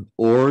moon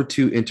or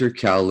to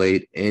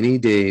intercalate any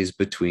days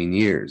between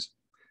years.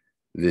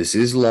 This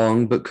is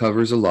long, but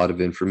covers a lot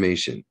of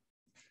information.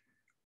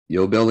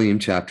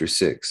 Yobelim chapter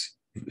 6,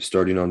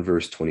 starting on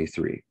verse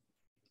 23.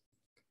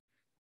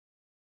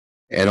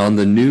 And on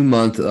the new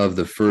month of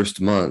the 1st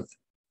month,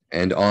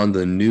 and on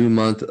the new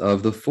month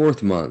of the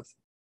 4th month,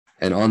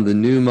 and on the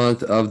new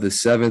month of the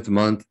 7th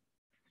month,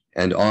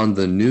 and on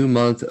the new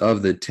month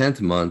of the 10th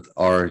month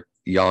are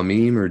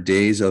Yamim, or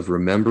days of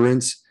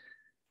remembrance,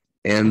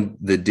 and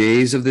the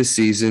days of the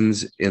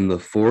seasons in the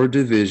 4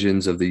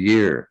 divisions of the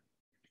year.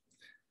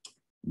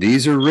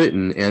 These are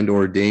written and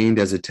ordained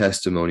as a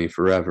testimony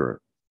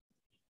forever.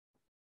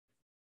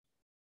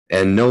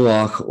 And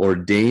Noach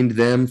ordained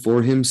them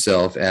for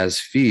himself as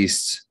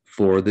feasts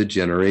for the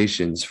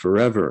generations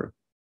forever,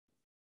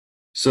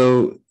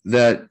 so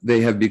that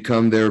they have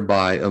become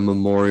thereby a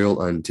memorial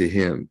unto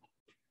him.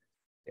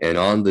 And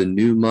on the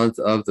new month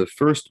of the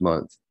 1st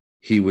month,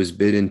 he was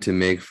bidden to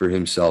make for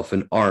himself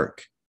an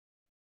ark.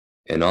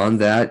 And on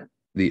that,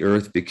 the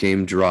earth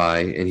became dry,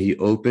 and he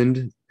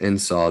opened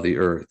and saw the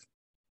earth.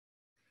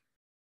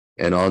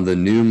 And on the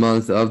new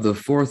month of the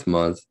 4th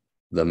month,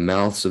 the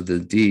mouths of the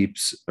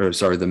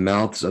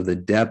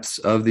depths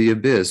of the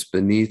abyss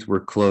beneath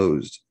were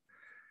closed.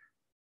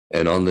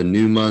 And on the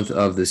new month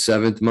of the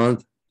 7th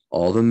month,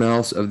 all the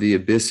mouths of the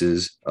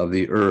abysses of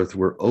the earth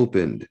were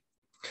opened.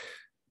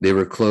 They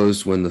were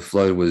closed when the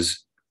flood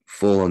was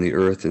full on the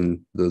earth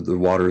and the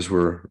waters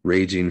were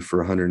raging for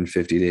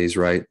 150 days,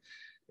 right?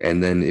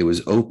 And then it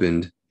was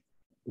opened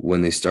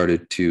when they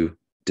started to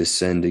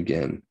descend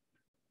again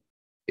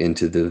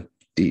into the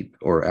deep,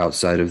 or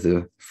outside of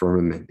the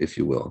firmament, if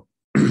you will.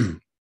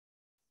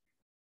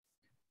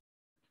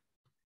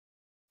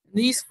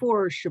 These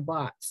 4 are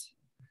Shabbats.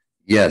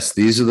 Yes,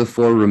 these are the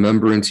 4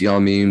 remembrance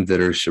Yamim that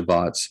are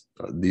Shabbats.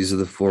 These are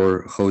the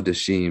 4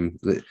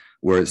 Chodeshim,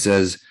 where it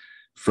says,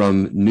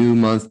 from new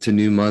month to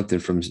new month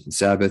and from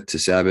Sabbath to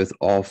Sabbath,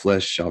 all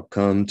flesh shall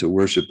come to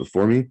worship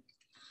before me.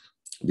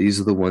 These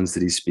are the ones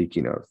that he's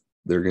speaking of.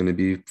 They're going to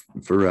be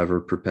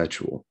forever,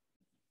 perpetual.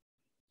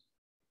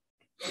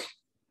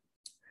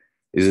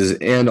 It says,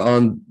 and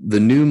on the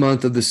new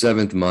month of the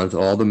 7th month,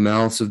 all the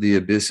mouths of the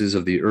abysses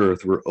of the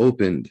earth were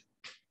opened,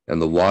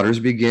 and the waters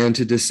began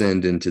to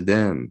descend into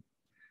them.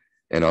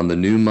 And on the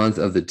new month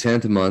of the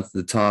 10th month,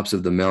 the tops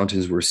of the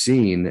mountains were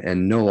seen,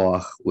 and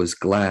Noah was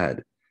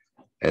glad.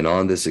 And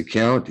on this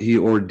account, he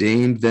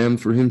ordained them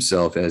for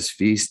himself as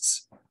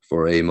feasts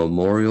for a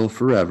memorial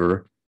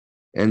forever,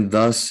 and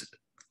thus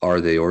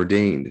are they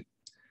ordained.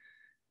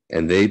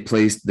 And they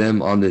placed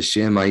them on the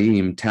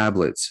Shemaim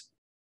tablets.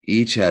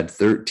 Each had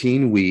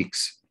 13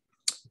 weeks,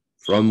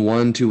 from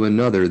one to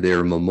another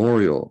their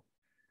memorial,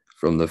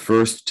 from the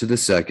first to the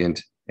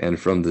second, and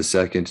from the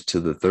second to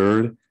the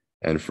third,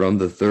 and from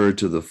the third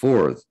to the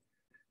fourth.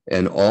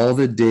 And all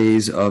the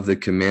days of the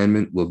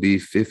commandment will be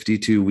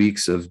 52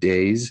 weeks of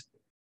days,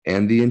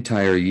 and the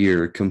entire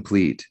year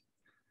complete.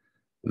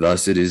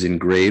 Thus it is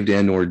engraved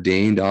and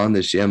ordained on the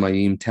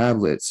Shemaim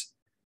tablets,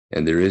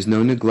 and there is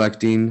no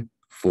neglecting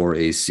for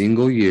a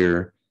single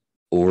year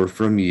or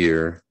from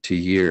year to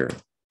year.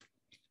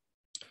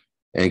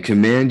 And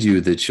command you,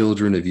 the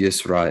children of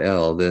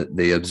Yisrael, that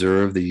they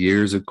observe the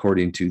years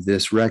according to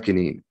this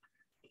reckoning,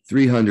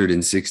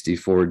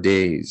 364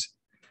 days,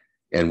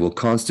 and will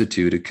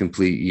constitute a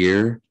complete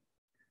year,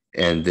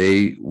 and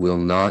they will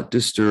not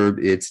disturb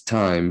its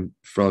time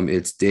from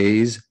its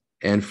days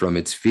and from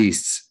its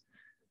feasts,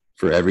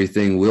 for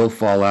everything will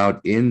fall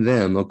out in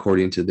them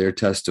according to their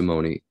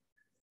testimony,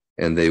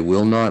 and they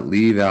will not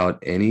leave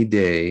out any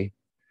day,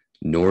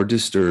 nor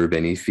disturb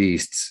any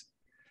feasts.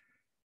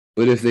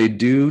 But if they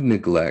do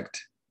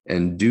neglect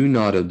and do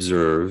not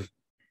observe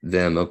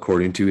them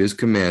according to his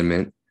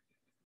commandment,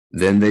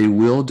 then they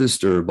will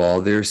disturb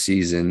all their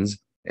seasons,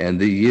 and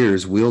the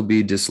years will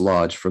be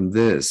dislodged from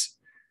this,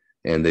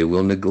 and they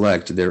will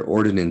neglect their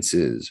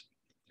ordinances.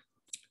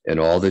 And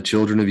all the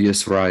children of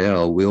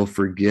Yisrael will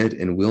forget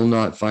and will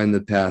not find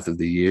the path of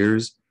the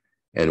years,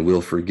 and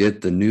will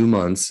forget the new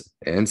months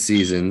and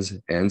seasons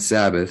and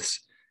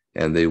Sabbaths,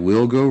 and they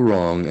will go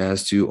wrong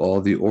as to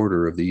all the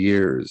order of the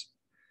years.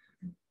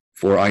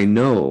 For I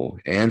know,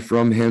 and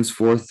from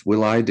henceforth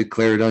will I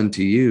declare it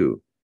unto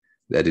you,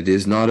 that it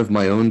is not of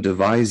my own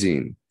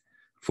devising,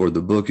 for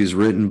the book is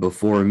written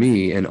before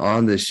me, and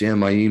on the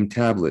Shemaim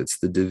tablets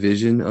the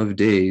division of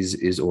days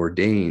is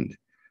ordained,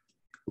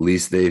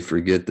 lest they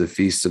forget the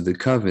feasts of the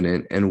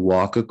covenant and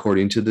walk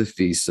according to the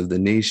feasts of the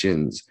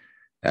nations,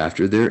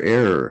 after their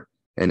error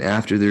and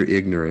after their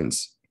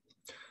ignorance.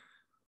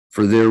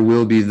 For there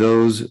will be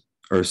those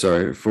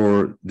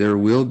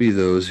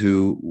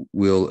who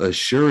will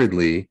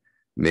assuredly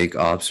make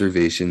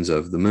observations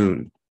of the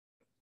moon,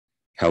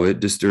 how it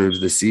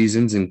disturbs the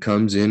seasons and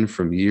comes in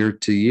from year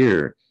to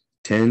year,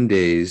 10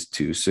 days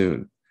too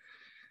soon.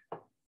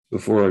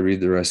 Before I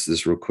read the rest of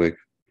this real quick,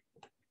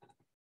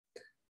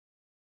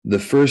 the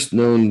first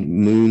known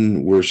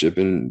moon worship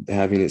and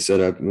having it set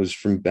up was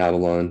from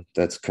Babylon.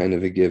 That's kind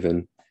of a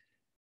given.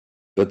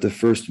 But the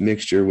first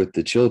mixture with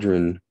the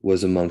children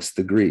was amongst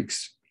the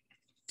Greeks.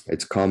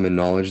 It's common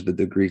knowledge that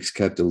the Greeks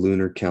kept a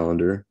lunar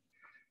calendar.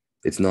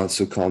 It's not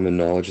so common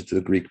knowledge that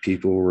the Greek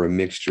people were a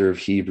mixture of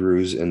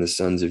Hebrews and the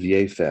sons of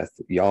Japheth,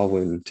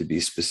 Yahweh to be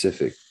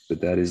specific,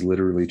 but that is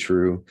literally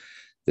true.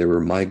 There were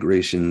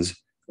migrations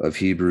of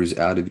Hebrews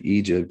out of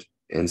Egypt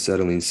and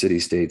settling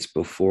city-states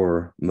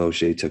before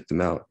Moshe took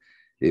them out.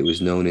 It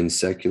was known in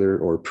secular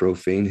or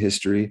profane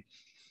history,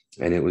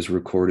 and it was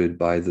recorded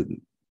by the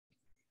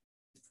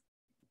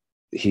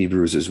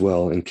Hebrews as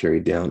well and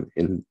carried down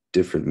in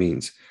different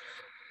means.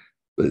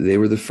 But they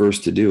were the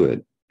first to do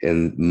it.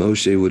 And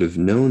Moshe would have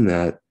known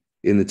that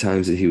in the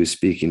times that he was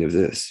speaking of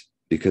this,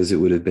 because it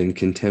would have been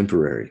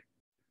contemporary.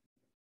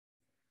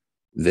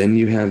 Then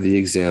you have the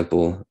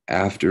example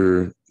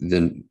after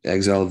the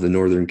exile of the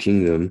Northern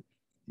Kingdom.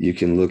 You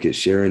can look at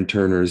Sharon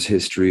Turner's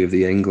History of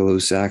the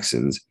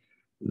Anglo-Saxons.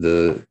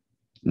 The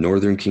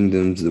Northern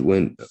Kingdoms that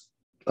went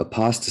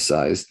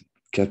apostatized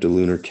kept a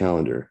lunar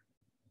calendar.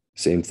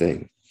 Same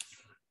thing.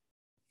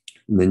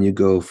 And then you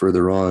go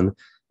further on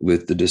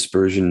with the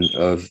dispersion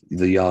of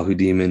the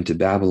Yahudim into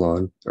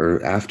Babylon,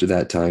 or after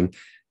that time,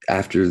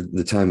 after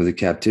the time of the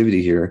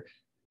captivity here,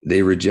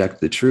 they reject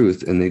the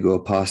truth and they go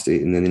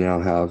apostate, and then they now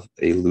have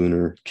a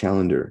lunar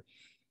calendar.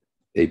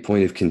 A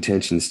point of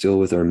contention still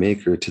with our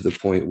Maker, to the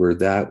point where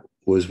that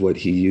was what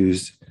he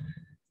used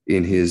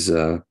in his,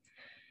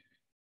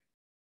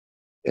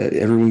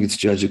 everyone gets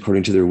judged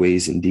according to their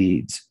ways and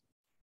deeds.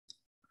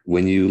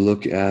 When you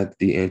look at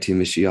the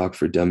Anti-Mashiach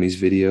for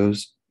Dummies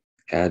videos,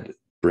 at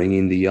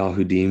bringing the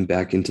Yahudim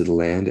back into the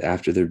land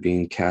after they're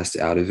being cast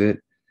out of it,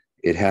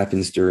 it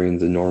happens during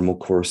the normal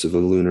course of a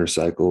lunar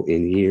cycle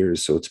in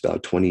years. So it's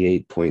about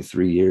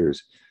 28.3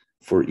 years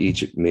for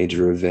each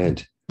major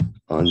event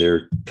on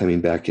their coming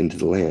back into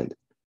the land.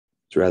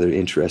 It's rather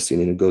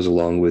interesting, and it goes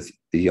along with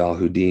the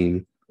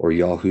Yahudim or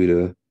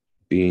Yahuda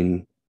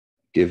being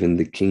given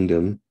the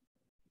kingdom,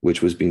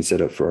 which was being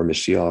set up for our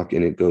Mashiach,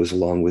 and it goes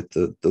along with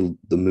the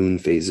moon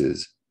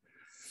phases.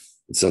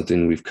 It's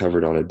something we've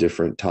covered on a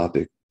different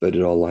topic, but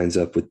it all lines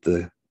up with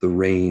the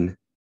reign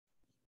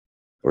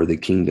or the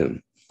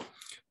kingdom,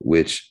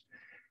 which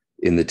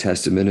in the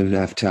testament of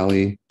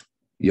Naphtali,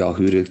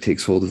 Yahuda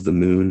takes hold of the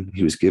moon.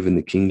 He was given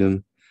the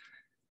kingdom.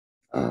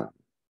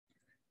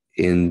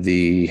 In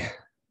the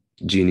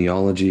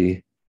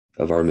genealogy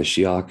of our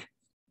Mashiach,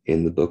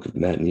 in the book of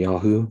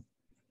Netanyahu.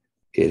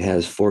 It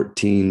has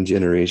 14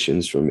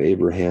 generations from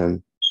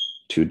Abraham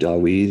to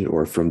Dawid,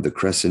 or from the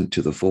crescent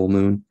to the full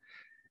moon,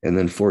 and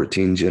then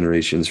 14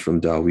 generations from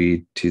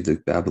Dawid to the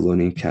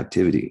Babylonian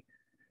captivity,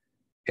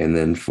 and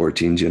then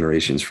 14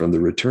 generations from the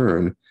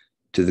return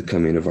to the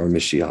coming of our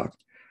Mashiach.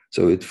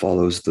 So it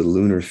follows the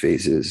lunar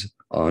phases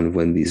on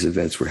when these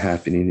events were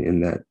happening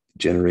in that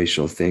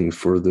generational thing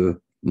for the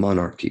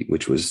monarchy,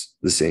 which was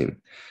the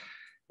same.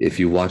 If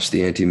you watch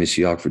the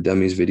Anti-Mashiach for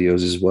Dummies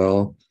videos as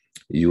well,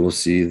 you will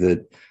see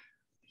that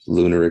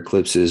lunar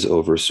eclipses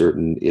over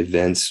certain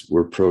events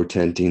were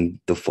portending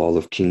the fall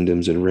of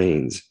kingdoms and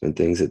reigns and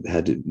things that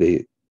had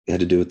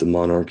to do with the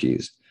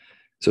monarchies.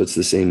 So it's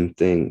the same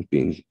thing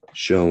being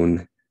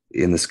shown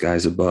in the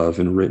skies above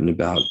and written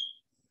about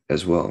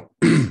as well.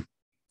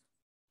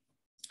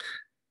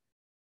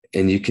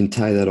 And you can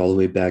tie that all the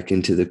way back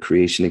into the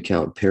creation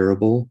account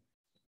parable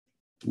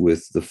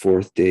with the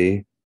fourth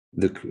day,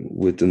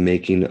 with the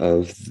making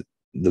of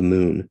the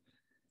moon.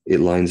 It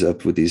lines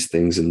up with these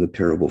things in the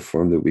parable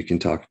form that we can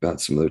talk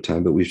about some other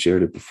time, but we've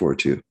shared it before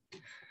too.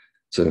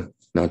 So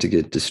not to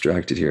get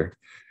distracted here.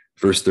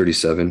 Verse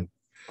 37,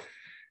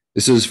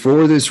 it says,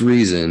 for this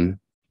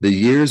reason, the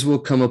years will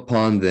come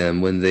upon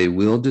them when they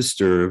will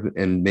disturb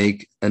and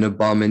make an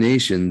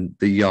abomination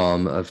the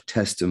yom of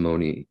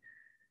testimony,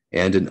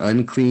 and an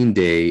unclean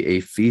day a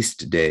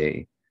feast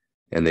day.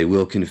 And they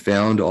will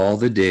confound all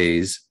the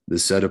days, the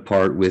set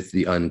apart with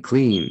the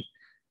unclean,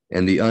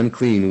 and the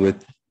unclean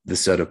with the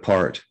set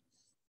apart.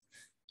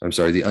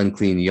 The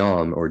unclean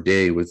yom, or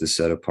day, with the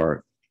set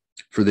apart.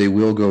 For they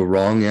will go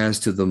wrong as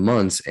to the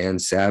months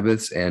and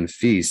Sabbaths and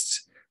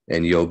feasts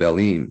and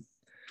Yobelim.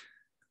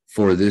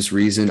 For this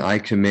reason I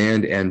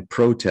command and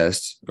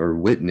protest, or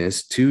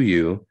witness to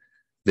you,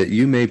 that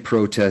you may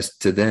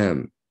protest to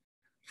them.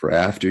 For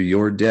after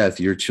your death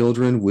your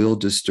children will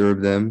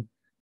disturb them,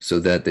 so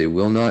that they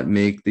will not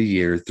make the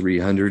year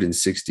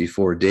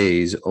 364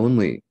 days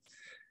only.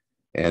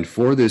 And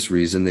for this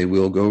reason they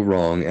will go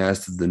wrong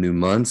as to the new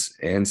months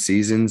and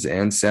seasons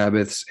and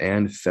Sabbaths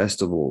and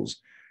festivals,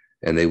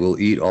 and they will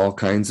eat all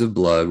kinds of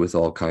blood with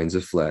all kinds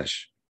of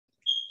flesh.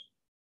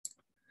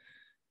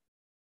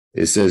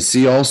 It says,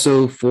 see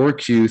also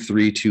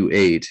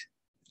 4Q328,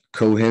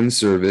 Kohen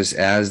service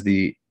as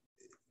the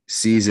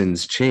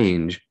seasons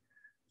change,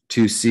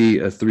 to see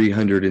a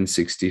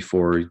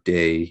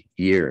 364-day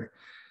year.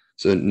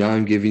 So now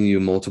I'm giving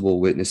you multiple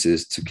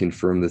witnesses to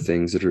confirm the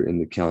things that are in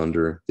the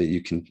calendar that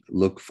you can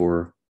look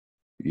for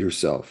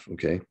yourself,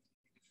 okay?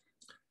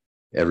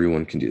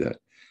 Everyone can do that.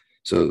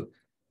 So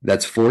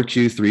that's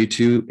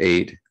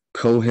 4Q328,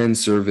 Kohen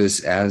service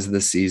as the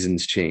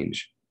seasons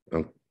change,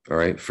 all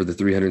right, for the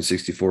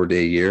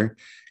 364-day year,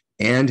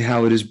 and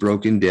how it is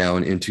broken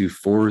down into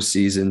 4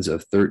 seasons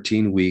of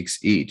 13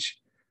 weeks each,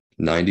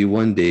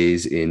 91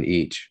 days in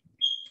each.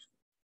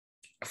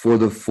 For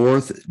the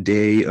 4th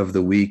day of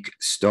the week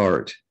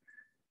start,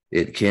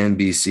 it can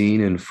be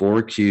seen in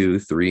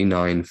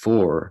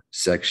 4Q394,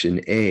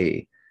 section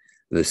A,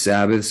 the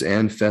Sabbaths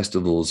and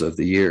festivals of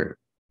the year.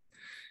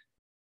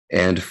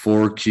 And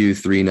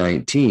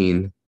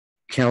 4Q319,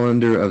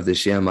 calendar of the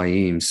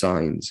Shamayim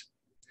signs.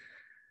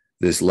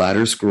 This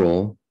latter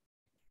scroll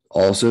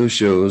also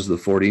shows the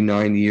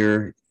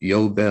 49-year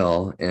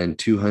Yobel and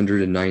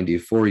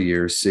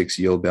 294-year 6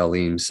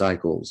 Yobelim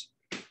cycles.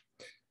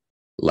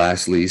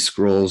 Lastly,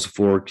 scrolls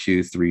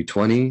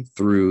 4Q320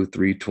 through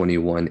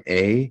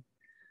 321a,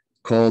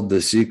 called the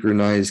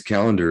synchronized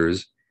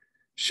calendars,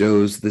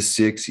 shows the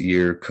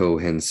 6-year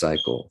Kohen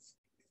cycle.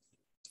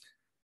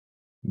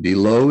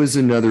 Below is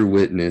another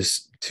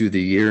witness to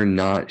the year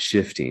not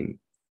shifting,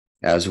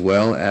 as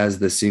well as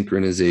the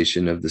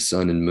synchronization of the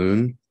sun and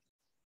moon,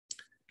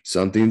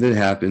 something that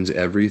happens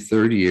every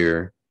 3rd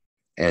year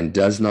and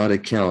does not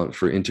account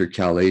for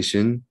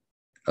intercalation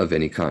of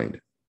any kind.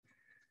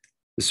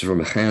 This is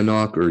from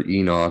Hanok or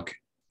Enoch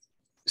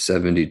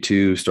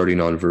 72,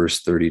 starting on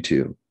verse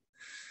 32.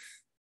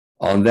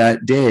 On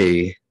that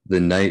day,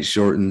 the night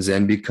shortens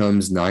and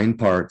becomes 9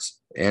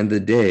 parts, and the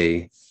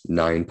day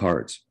 9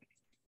 parts.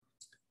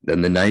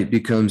 Then the night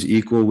becomes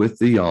equal with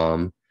the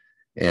yom,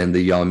 and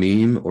the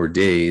yamim, or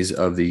days,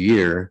 of the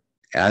year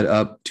add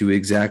up to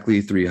exactly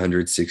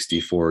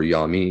 364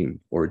 yamim,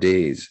 or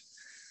days.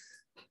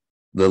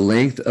 The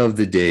length of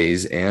the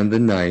days and the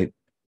night,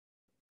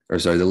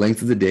 the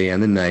length of the day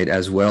and the night,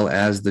 as well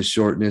as the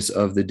shortness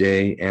of the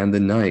day and the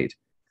night,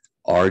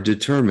 are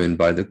determined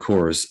by the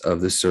course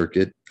of the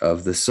circuit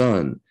of the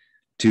sun,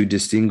 to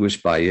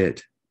distinguish by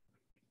it,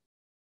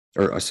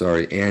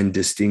 and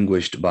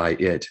distinguished by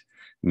it,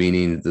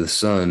 meaning the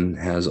sun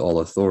has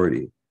all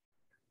authority.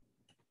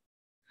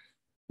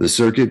 The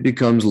circuit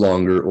becomes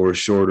longer or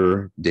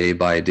shorter day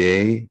by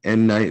day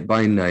and night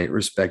by night,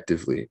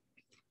 respectively.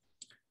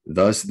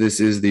 Thus, this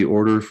is the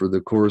order for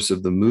the course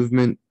of the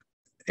movement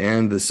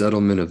and the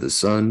settlement of the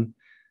sun,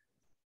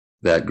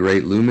 that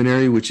great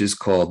luminary which is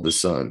called the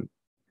sun,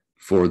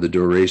 for the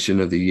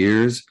duration of the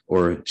years,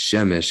 or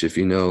Shemesh, if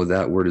you know,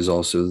 that word is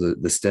also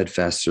the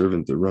steadfast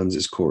servant that runs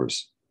his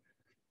course.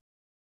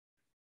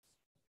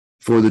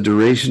 For the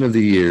duration of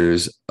the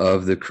years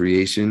of the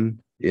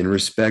creation in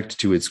respect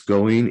to its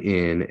going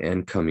in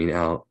and coming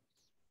out.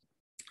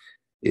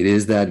 It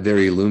is that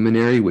very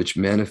luminary which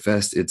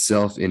manifests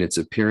itself in its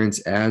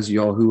appearance as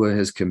Yahuwah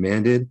has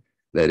commanded,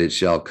 that it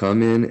shall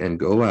come in and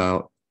go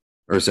out,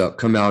 or shall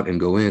come out and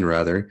go in,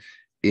 rather,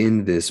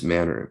 in this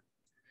manner.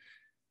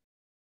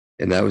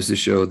 And that was to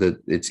show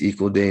that it's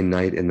equal day and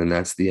night, and then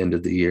that's the end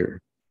of the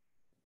year.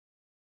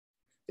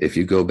 If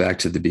you go back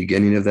to the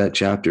beginning of that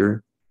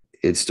chapter,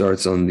 it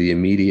starts on the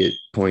immediate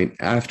point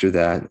after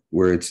that,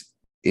 where it's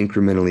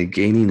incrementally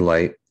gaining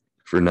light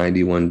for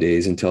 91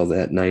 days until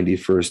that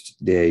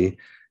 91st day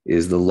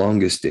is the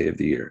longest day of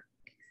the year.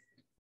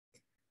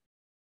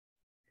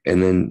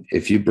 And then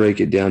if you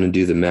break it down and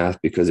do the math,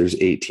 because there's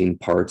 18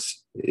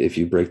 parts, if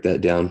you break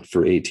that down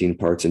for 18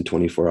 parts in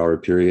 24-hour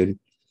period,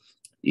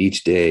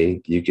 each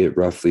day you get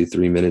roughly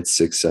 3 minutes,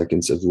 6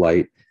 seconds of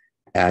light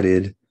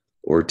added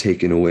or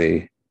taken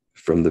away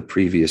from the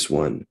previous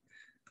one,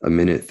 a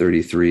minute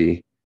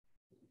 33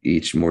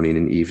 each morning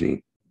and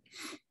evening.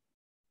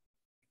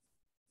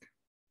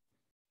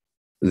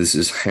 This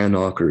is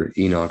Hanok or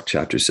Enoch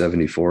chapter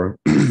 74,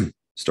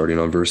 starting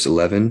on verse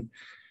 11.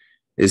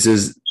 It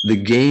says, the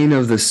gain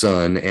of the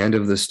sun and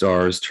of the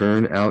stars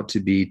turn out to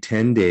be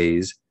 10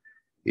 days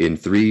in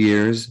 3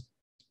 years.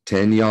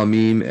 10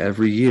 yamim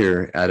every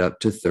year add up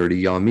to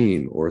 30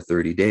 yamim, or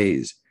 30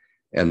 days.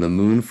 And the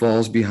moon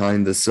falls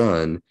behind the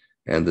sun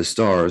and the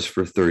stars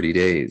for 30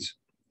 days.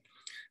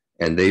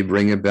 And they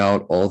bring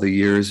about all the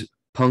years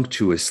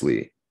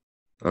punctuously,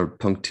 or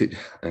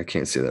I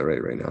can't say that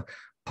right now.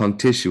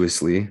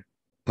 Punctitiously,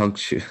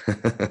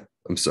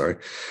 I'm sorry,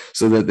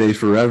 so that they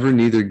forever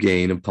neither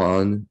gain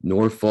upon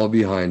nor fall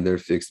behind their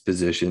fixed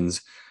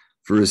positions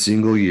for a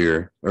single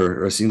year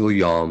or a single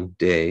yom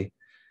day,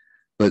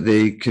 but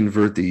they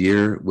convert the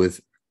year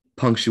with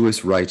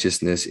punctuous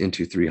righteousness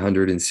into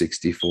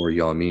 364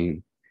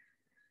 yamim.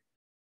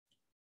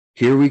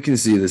 Here we can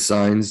see the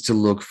signs to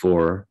look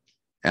for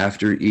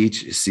after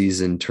each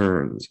season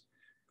turns.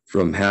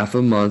 From half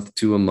a month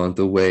to a month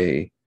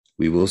away,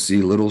 we will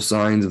see little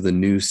signs of the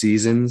new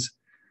seasons,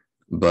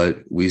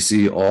 but we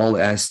see all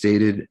as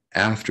stated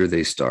after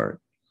they start.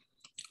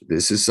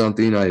 This is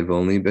something I've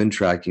only been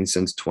tracking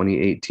since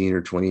 2018 or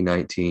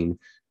 2019,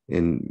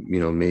 and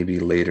maybe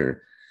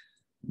later.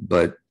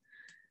 But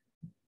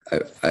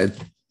I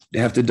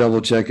have to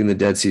double check in the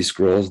Dead Sea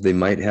Scrolls. They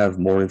might have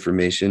more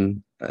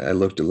information. I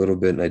looked a little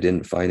bit and I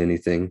didn't find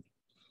anything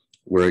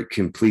where it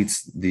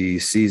completes the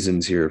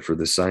seasons here for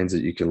the signs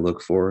that you can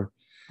look for.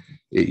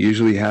 It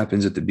usually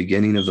happens at the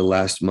beginning of the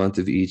last month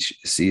of each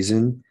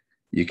season.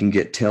 You can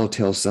get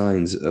telltale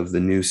signs of the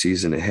new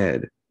season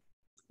ahead,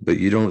 but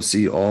you don't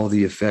see all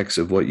the effects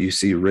of what you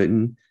see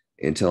written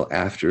until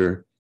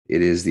after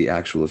it is the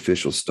actual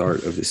official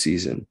start of the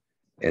season.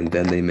 And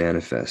then they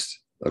manifest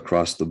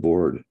across the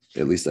board.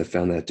 At least I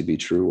found that to be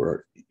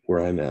true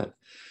where I'm at.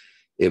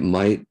 It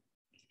might,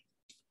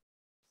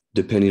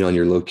 depending on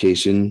your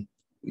location,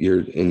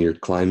 in your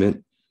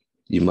climate,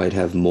 you might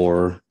have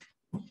more.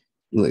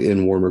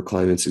 In warmer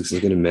climates, it's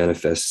going to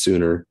manifest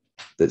sooner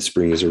that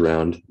spring is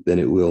around than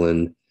it will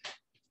in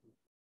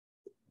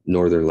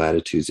northern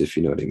latitudes, if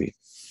you know what I mean.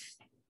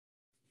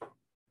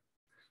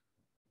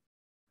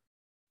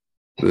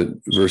 But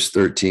verse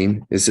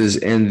 13, it says,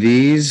 and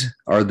these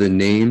are the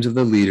names of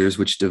the leaders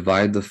which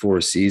divide the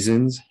 4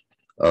 seasons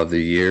of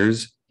the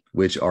years,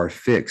 which are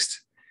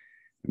fixed: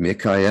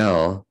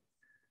 Mikael,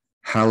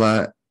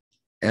 Hala,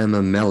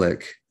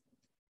 Emamelech,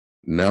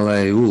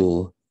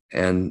 Melaul,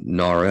 and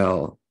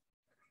Narel.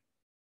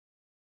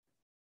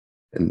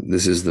 And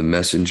this is the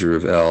messenger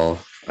of El.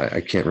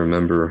 I can't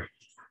remember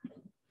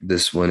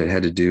this one. It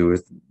had to do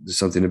with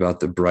something about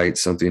the bright,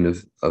 something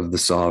of the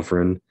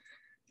sovereign.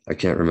 I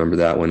can't remember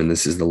that one. And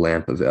this is the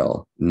lamp of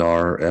El.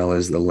 El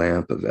is the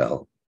lamp of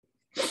El.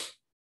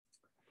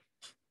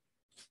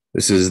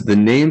 This is the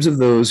names of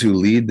those who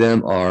lead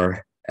them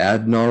are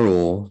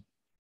Adnarol,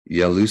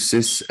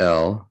 Yalusis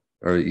El,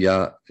 or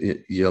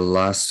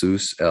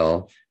Yalasus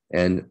El,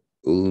 and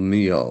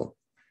Ulmiel.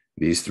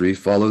 These 3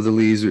 follow the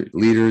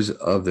leaders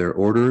of their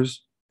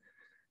orders,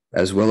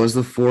 as well as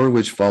the 4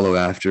 which follow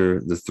after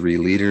the 3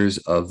 leaders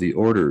of the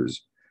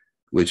orders,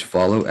 which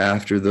follow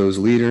after those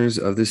leaders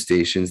of the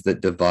stations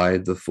that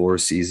divide the 4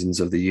 seasons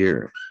of the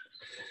year.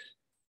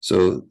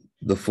 So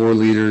the 4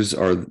 leaders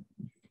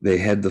they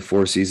head the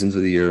 4 seasons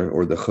of the year,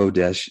 or the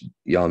Chodesh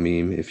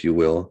Yamim, if you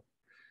will.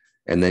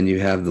 And then you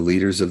have the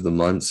leaders of the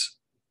months,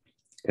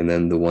 and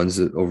then the ones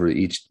that over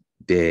each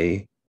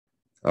day.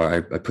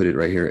 I put it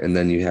right here. And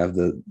then you have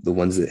the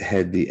ones that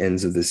head the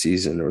ends of the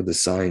season, or the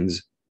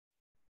signs,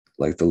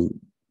 like the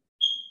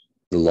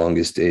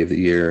longest day of the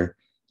year,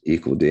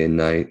 equal day and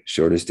night,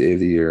 shortest day of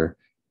the year,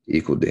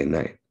 equal day and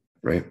night,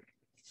 right?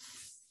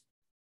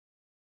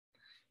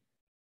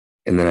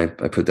 And then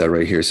I put that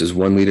right here. It says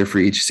 1 leader for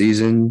each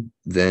season,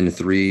 then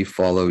 3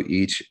 follow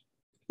each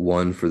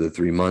one for the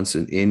 3 months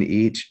and in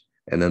each,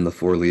 and then the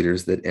 4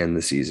 leaders that end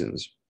the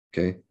seasons,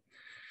 okay?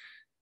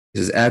 It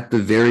says at the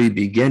very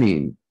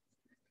beginning,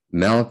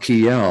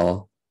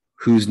 Malkiel,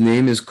 whose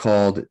name is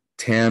called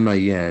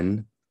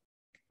Tamayan,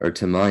 or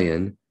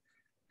Tamayan,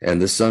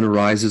 and the sun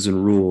rises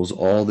and rules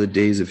all the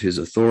days of his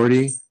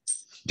authority,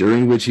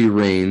 during which he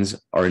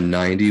reigns are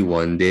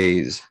 91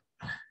 days.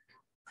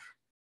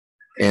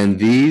 And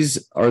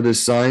these are the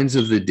signs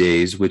of the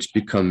days which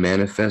become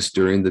manifest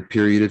during the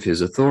period of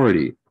his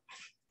authority.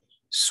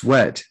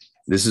 Sweat,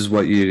 this is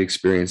what you'd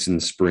experience in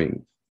the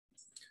spring.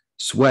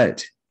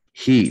 Sweat,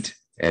 heat,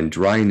 and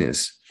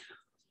dryness.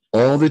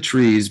 All the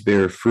trees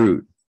bear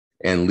fruit,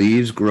 and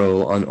leaves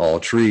grow on all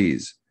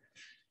trees.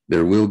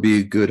 There will be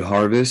a good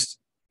harvest,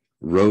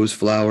 rose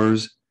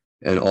flowers,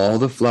 and all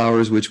the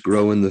flowers which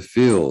grow in the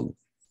field,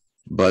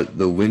 but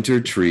the winter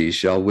tree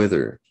shall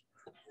wither.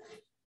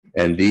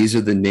 And these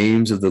are the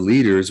names of the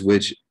leaders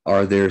which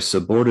are their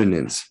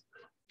subordinates: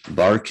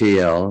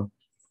 Barkael,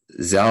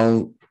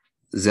 Zalebsael,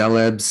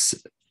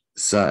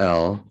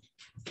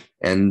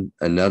 and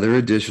another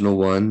additional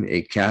one,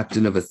 a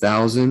captain of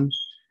 1,000,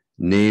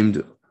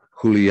 named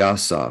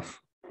Hiluyasaph.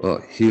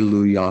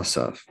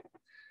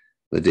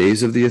 The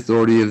days of the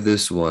authority of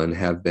this one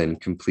have been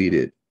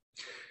completed.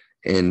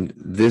 And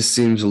this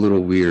seems a little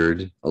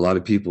weird. A lot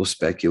of people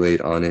speculate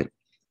on it.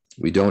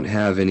 We don't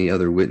have any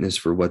other witness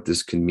for what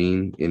this can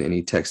mean in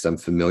any text I'm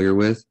familiar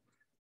with.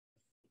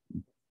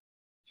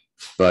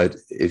 But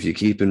if you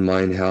keep in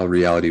mind how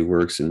reality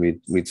works, and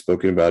we'd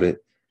spoken about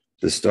it,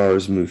 the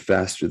stars move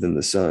faster than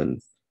the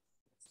sun.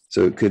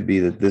 So it could be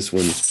that this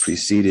one's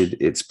preceded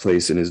its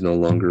place and is no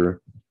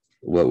longer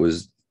what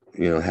was,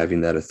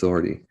 having that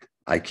authority.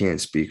 I can't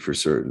speak for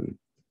certain.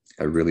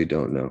 I really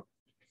don't know.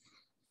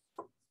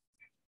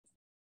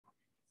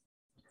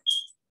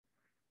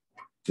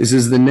 This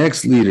is the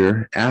next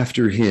leader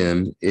after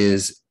him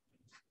is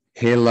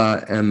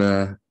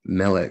Hela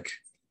Melech,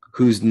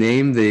 whose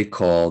name they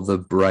call the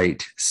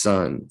bright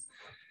sun.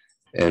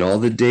 And all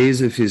the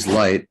days of his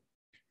light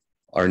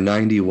are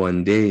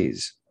 91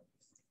 days.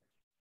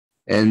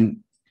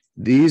 And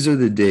these are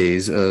the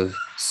days of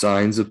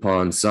signs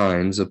upon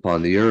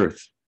the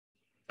earth.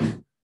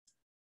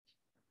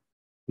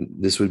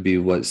 This would be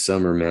what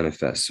summer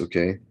manifests,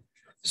 okay?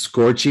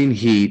 Scorching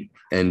heat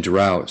and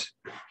drought,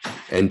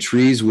 and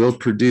trees will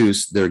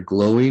produce their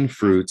glowing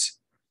fruits,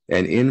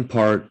 and in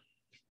part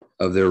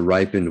of their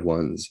ripened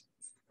ones.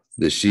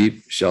 The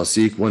sheep shall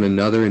seek one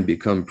another and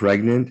become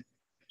pregnant,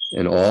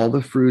 and all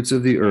the fruits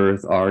of the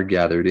earth are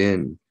gathered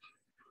in,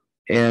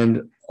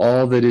 and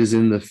all that is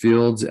in the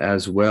fields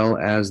as well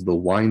as the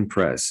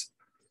winepress.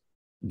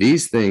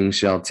 These things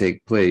shall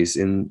take place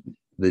in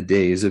the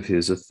days of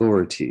his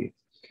authority.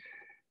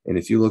 And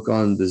if you look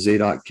on the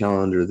Zadok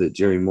calendar that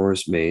Jerry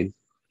Morris made,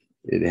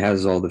 it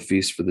has all the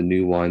feasts for the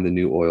new wine, the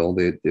new oil.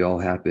 They all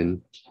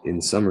happen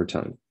in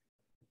summertime.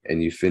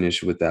 And you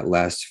finish with that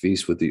last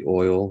feast with the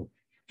oil,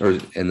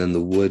 and then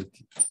the wood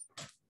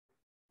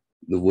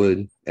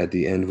at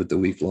the end with the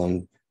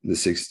week-long, the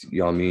 6th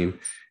Yamim.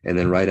 And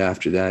then right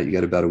after that, you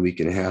got about a week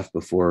and a half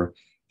before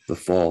the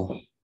fall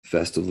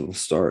festival will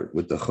start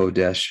with the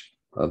Chodesh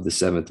of the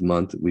 7th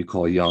month we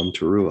call Yom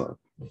Teruah.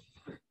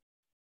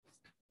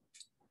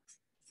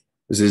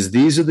 It says,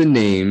 these are the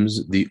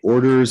names, the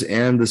orders,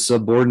 and the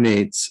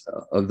subordinates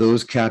of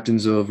those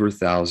captains over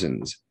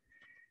thousands.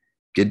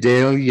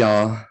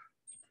 Gedaliah,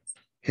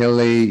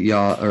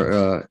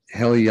 Heliael,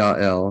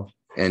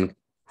 and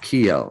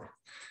Kiel.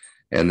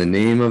 And the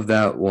name of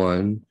that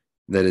one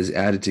that is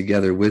added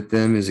together with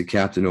them is a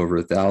captain over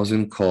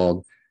 1,000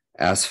 called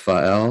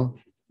Asphael.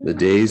 The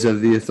days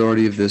of the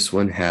authority of this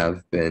one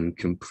have been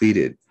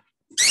completed.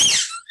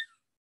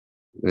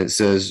 And it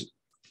says,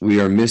 we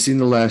are missing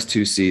the last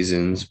 2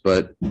 seasons,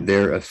 but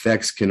their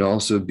effects can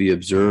also be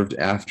observed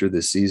after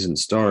the season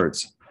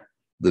starts.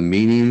 The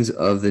meanings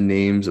of the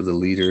names of the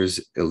leaders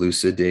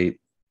elucidate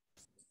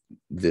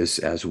this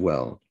as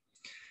well.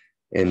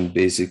 And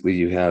basically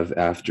you have,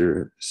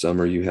 after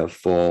summer, you have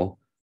fall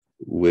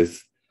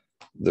with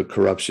the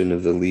corruption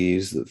of the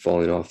leaves that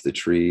falling off the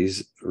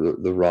trees,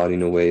 the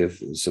rotting away of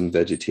some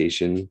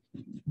vegetation.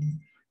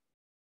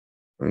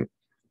 Right.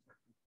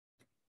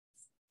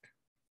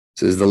 It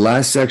says the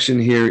last section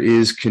here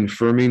is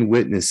confirming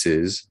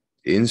witnesses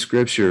in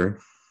Scripture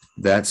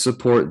that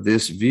support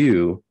this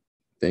view.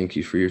 Thank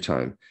you for your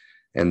time.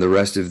 And the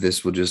rest of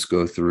this will just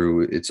go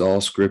through. It's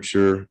all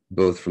Scripture,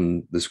 both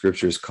from the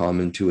Scriptures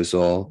common to us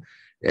all,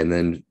 and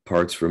then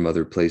parts from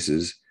other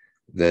places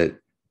that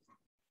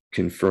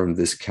confirm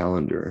this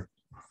calendar.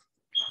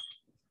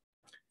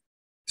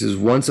 It says,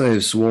 once I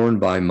have sworn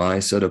by my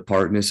set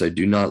apartness, I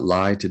do not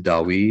lie to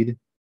Dawid.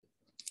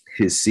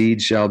 His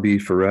seed shall be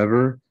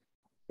forever,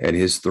 and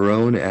his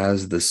throne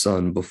as the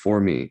sun before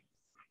me.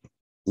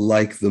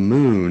 Like the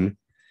moon,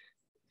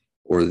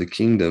 or the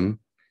kingdom,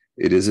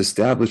 it is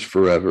established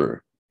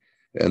forever,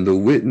 and the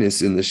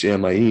witness in the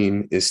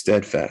Shamayim is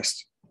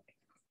steadfast.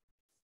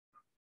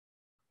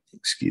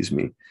 Excuse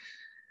me.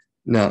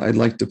 Now, I'd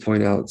like to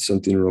point out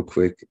something real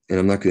quick, and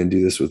I'm not going to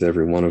do this with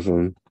every one of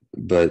them,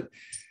 but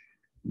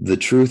the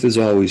truth is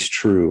always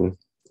true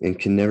and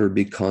can never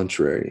be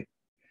contrary.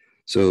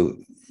 So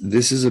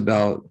this is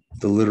about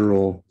the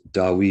literal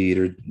Dawid,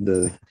 or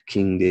the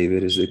King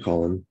David, as they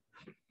call him.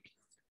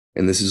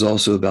 And this is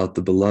also about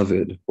the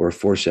beloved, or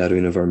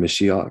foreshadowing of our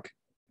Mashiach,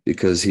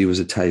 because he was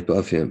a type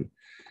of him.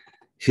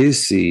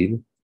 His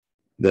seed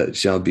that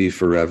shall be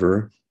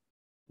forever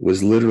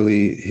was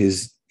literally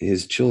his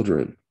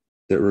children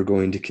that were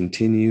going to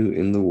continue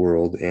in the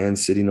world and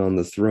sitting on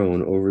the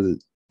throne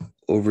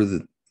over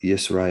the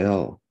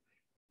Yisrael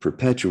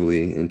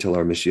perpetually until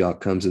our Mashiach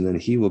comes, and then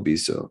he will be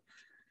so,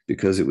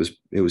 because it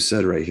was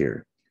said right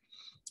here.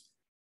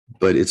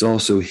 But it's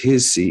also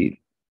his seed,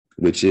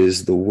 which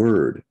is the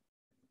word,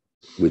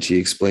 which he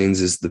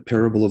explains is the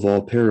parable of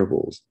all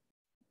parables,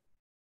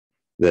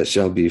 that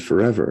shall be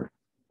forever.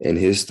 And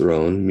his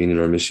throne, meaning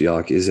our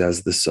Mashiach, is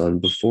as the sun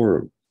before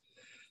him.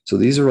 So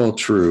these are all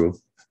true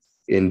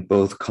in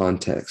both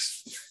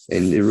contexts.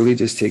 And it really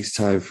just takes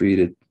time for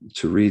you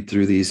to read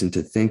through these and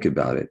to think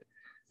about it,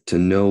 to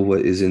know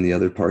what is in the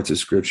other parts of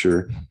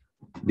Scripture,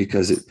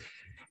 because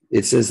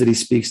it says that he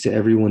speaks to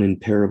everyone in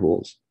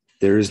parables.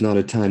 There is not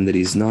a time that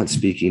he's not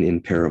speaking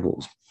in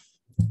parables.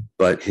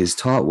 But his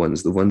taught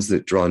ones, the ones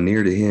that draw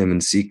near to him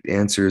and seek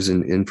answers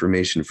and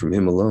information from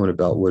him alone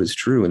about what is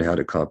true and how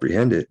to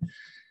comprehend it,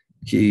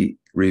 he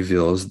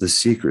reveals the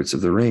secrets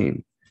of the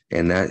reign.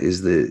 And that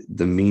is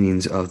the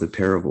meanings of the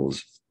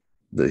parables,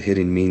 the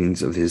hidden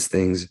meanings of his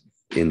things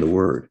in the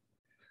word.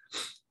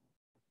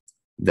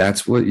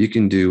 That's what you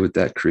can do with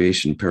that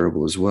creation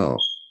parable as well.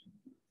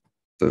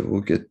 But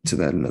we'll get to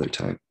that another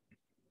time.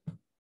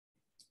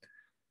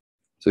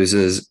 So he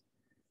says,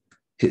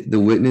 the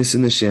witness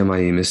in the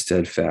Shamayim is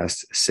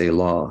steadfast,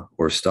 Selah,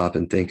 or stop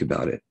and think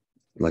about it,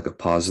 like a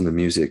pause in the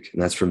music.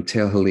 And that's from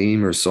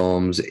Tehillim, or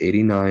Psalms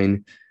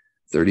 89,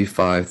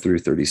 35 through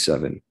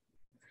 37.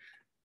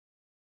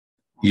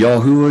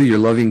 Yahuwah, your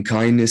loving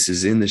kindness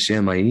is in the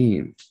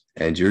Shamayim,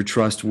 and your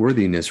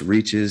trustworthiness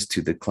reaches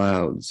to the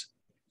clouds.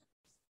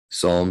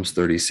 Psalms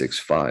 36,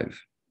 5.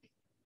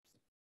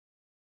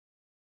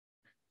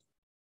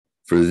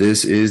 For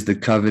this is the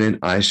covenant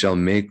I shall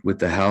make with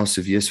the house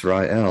of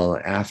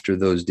Yisrael after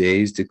those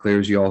days,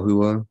 declares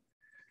Yahuwah.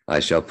 I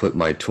shall put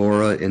my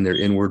Torah in their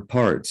inward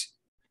parts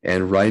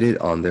and write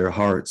it on their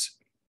hearts.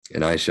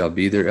 And I shall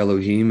be their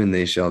Elohim, and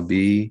they shall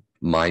be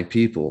my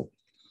people.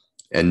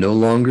 And no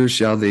longer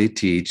shall they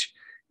teach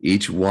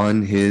each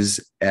one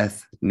his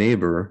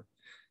neighbor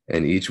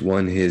and each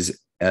one his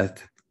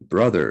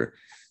brother,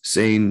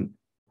 saying,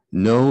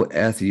 know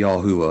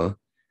Yahuwah,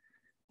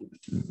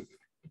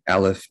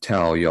 Aleph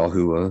Tau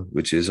Yahuwah,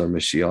 which is our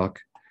Mashiach,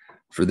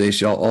 for they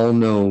shall all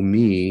know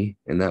me,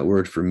 and that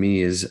word for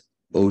me is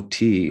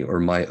OT, or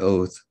my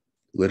oath,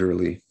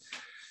 literally.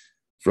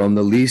 From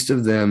the least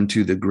of them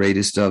to the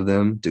greatest of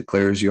them,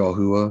 declares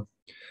Yahuwah,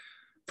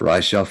 for I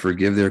shall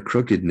forgive their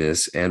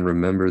crookedness and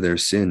remember their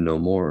sin no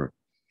more.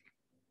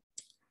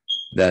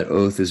 That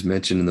oath is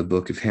mentioned in the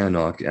book of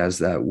Hanok as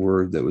that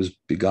word that was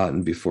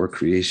begotten before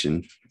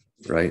creation,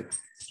 right?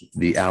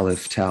 The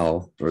Aleph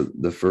Tau, or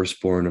the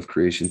firstborn of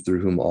creation,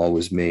 through whom all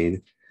was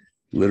made,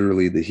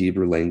 literally the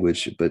Hebrew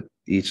language, but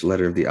each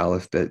letter of the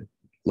alphabet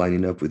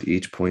lining up with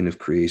each point of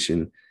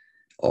creation,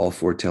 all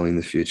foretelling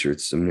the future.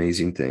 It's an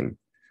amazing thing,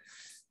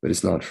 but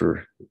it's not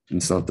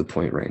the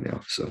point right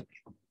now. So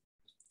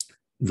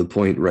the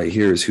point right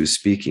here is who's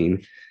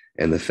speaking,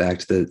 and the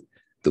fact that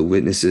the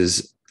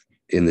witnesses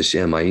in the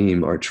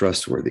Shamayim are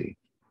trustworthy,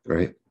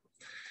 right?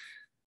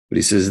 But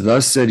he says,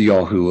 thus said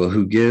Yahuwah,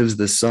 who gives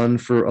the sun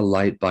for a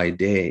light by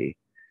day,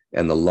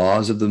 and the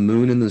laws of the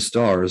moon and the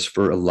stars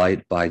for a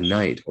light by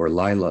night, or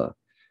Lila,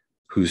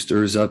 who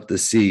stirs up the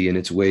sea and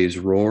its waves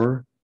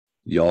roar.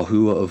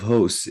 Yahuwah of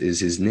hosts is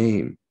his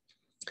name.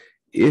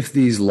 If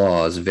these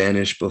laws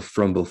vanish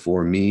from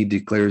before me,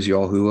 declares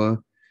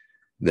Yahuwah,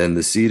 then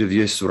the seed of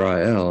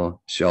Yisrael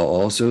shall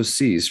also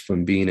cease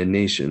from being a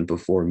nation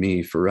before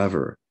me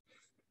forever.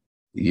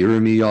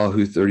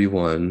 Yirmiyahu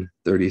 31,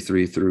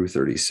 33 through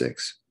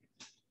 36.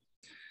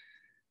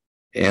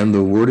 And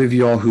the word of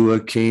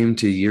Yahuwah came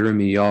to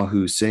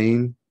Yirmiyahu,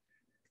 saying,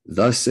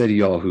 thus said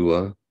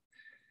Yahuwah,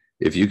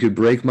 if you could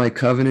break my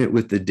covenant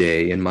with the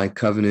day and my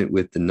covenant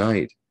with the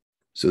night,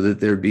 so that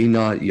there be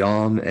not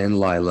Yom and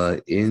Lila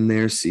in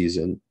their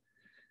season,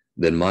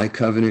 then my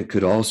covenant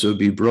could also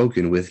be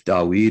broken with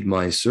Dawid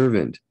my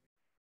servant,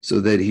 so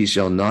that he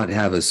shall not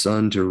have a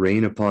son to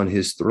reign upon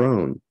his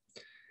throne,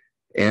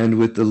 and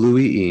with the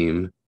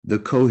Luiim, the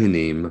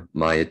Kohanim,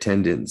 my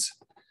attendants.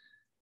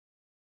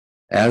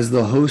 As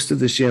the host of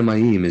the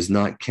Shamayim is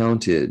not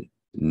counted,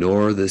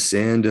 nor the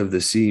sand of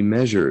the sea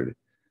measured,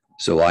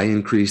 so I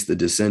increase the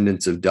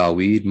descendants of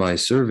Dawid my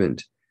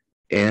servant,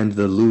 and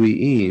the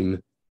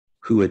Luiim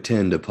who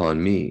attend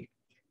upon me.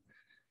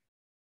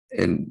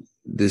 And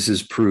this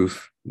is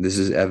proof, this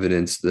is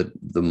evidence that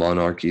the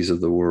monarchies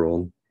of the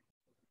world,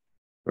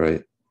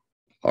 right,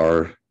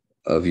 are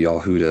of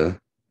Yahudah,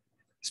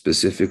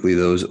 specifically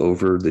those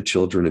over the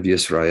children of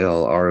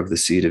Yisrael, are of the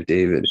seed of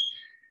David.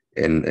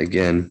 And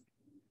again,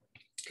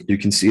 you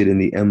can see it in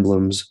the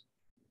emblems,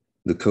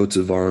 the coats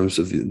of arms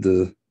of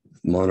the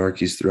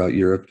monarchies throughout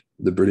Europe.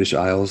 The British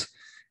Isles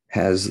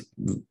has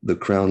the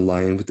crowned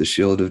lion with the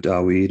shield of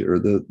Dawid, or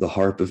the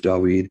harp of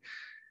Dawid,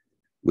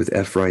 with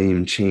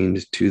Ephraim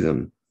chained to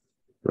them.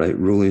 right?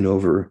 Ruling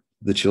over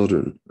the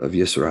children of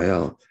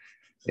Yisrael.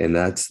 And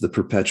that's the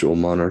perpetual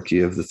monarchy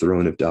of the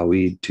throne of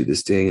David to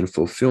this day in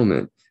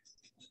fulfillment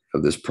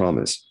of this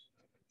promise.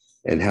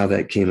 And how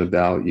that came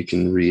about, you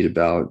can read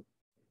about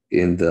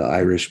in the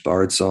Irish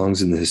bard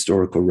songs and the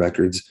historical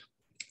records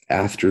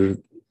after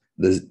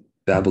the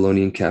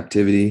Babylonian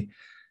captivity,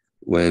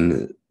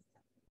 when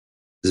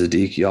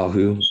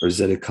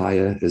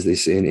Zedekiah, as they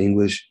say in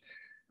English,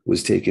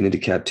 was taken into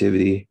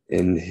captivity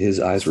and his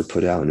eyes were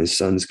put out and his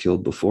sons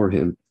killed before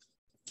him.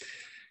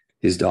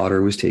 His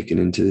daughter was taken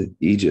into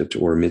Egypt,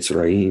 or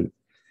Mitzrayim.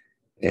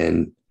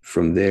 And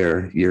from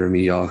there,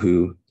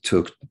 Yirmiyahu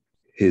took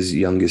his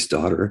youngest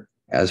daughter,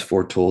 as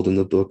foretold in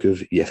the book of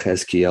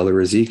Yechezkiel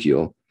or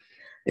Ezekiel,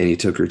 and he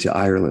took her to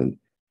Ireland,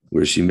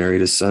 where she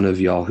married a son of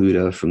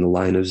Yahuda from the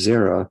line of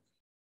Zerah,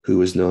 who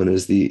was known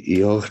as the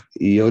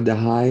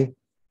Eodahai.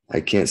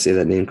 I can't say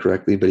that name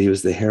correctly, but he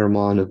was the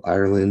Hermon of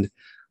Ireland,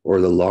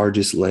 or the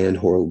largest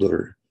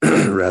landholder,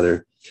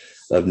 rather,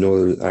 of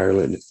Northern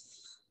Ireland.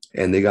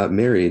 And they got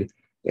married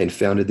and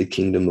founded the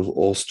kingdom of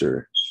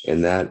Ulster.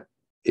 And that,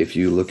 if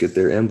you look at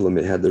their emblem,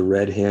 it had the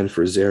red hand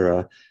for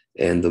Zerah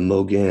and the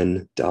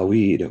Mogen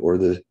Dawid, or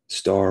the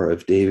Star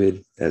of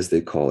David, as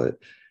they call it,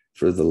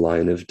 for the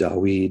line of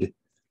Dawid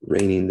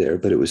reigning there.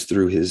 But it was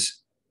through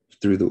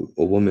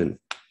a woman.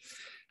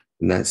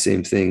 And that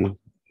same thing,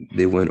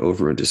 they went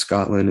over into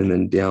Scotland and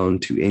then down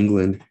to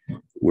England,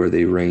 where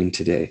they reign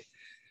today.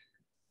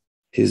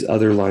 His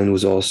other line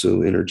was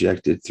also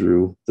interjected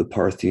through the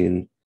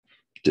Parthian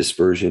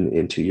dispersion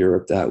into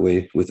Europe that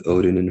way with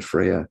Odin and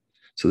Freya.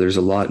 So there's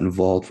a lot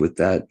involved with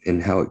that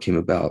and how it came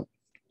about.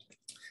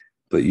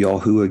 But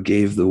Yahuwah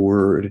gave the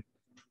word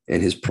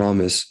and his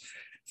promise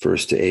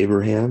first to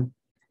Abraham,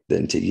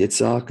 then to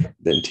Yitzhak,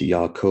 then to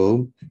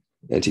Yaakov,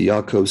 and to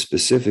Yaakov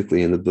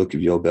specifically in the book of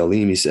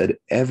Yobelim. He said,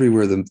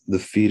 everywhere the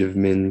feet of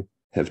men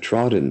have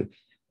trodden,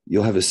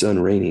 you'll have a son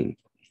reigning.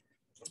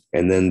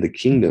 And then the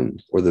kingdom,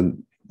 or the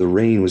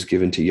reign, was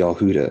given to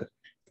Yahuda,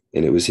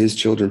 and it was his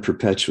children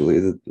perpetually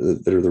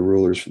that are the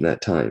rulers from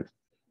that time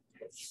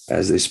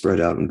as they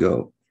spread out and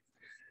go.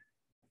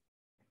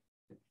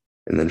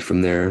 And then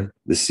from there,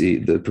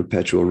 the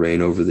perpetual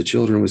reign over the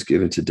children was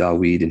given to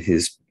Dawid and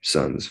his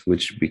sons,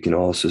 which we can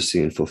also see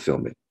in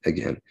fulfillment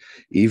again,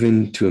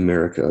 even to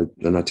America.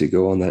 Not to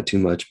go on that too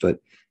much, but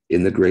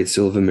in the Great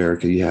Seal of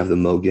America, you have the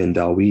Mogen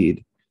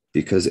Dawid,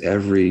 because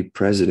every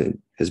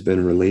president has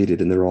been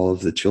related, and they're all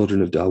of the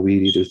children of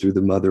Dawid, either through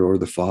the mother or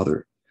the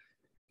father.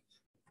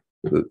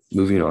 But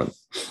moving on.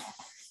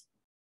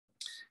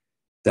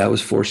 That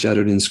was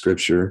foreshadowed in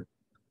scripture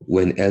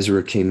when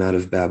Ezra came out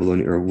of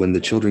Babylon, or when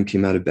the children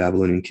came out of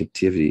Babylonian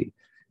captivity.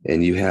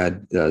 And you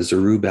had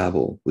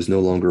Zerubbabel was no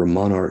longer a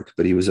monarch,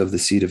 but he was of the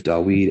seed of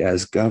Dawid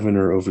as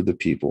governor over the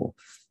people.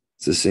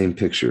 It's the same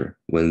picture.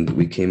 When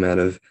we came out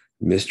of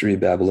mystery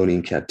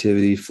Babylonian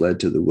captivity, fled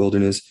to the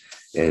wilderness,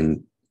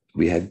 and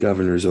we had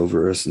governors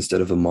over us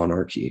instead of a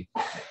monarchy.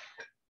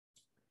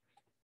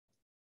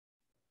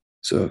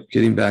 So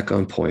getting back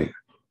on point.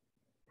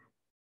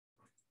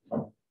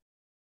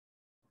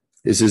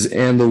 It says,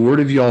 and the word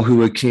of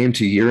Yahuwah came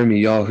to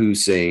Yirmiyahu,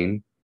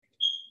 saying,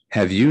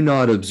 have you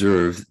not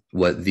observed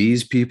what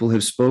these people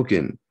have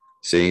spoken,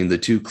 saying the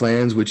two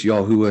clans which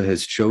Yahuwah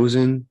has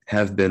chosen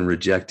have been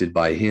rejected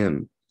by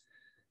him?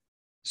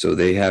 So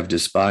they have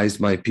despised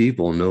my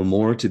people no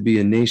more to be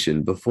a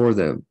nation before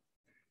them.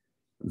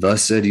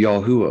 Thus said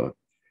Yahuwah,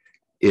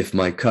 if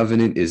my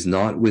covenant is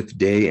not with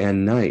day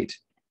and night,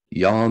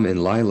 Yom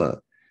and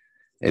Lila,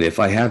 and if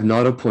I have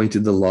not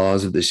appointed the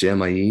laws of the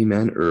Shemayim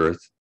and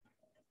earth,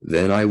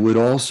 then I would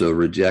also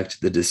reject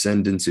the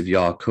descendants of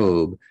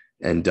Yaakov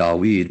and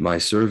Dawid my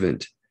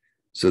servant,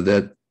 so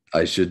that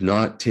I should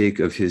not take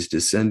of his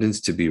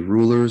descendants to be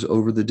rulers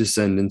over the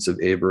descendants of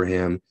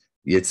Abraham,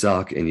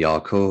 Yitzhak, and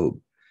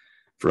Yaakov.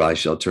 For I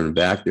shall turn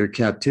back their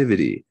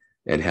captivity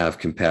and have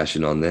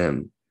compassion on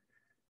them.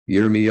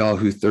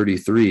 Yirmiyahu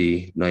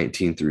 33,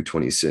 19 through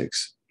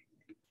 26.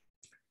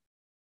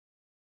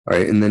 All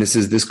right, and then it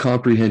says, this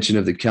comprehension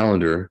of the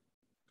calendar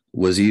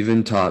was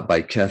even taught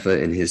by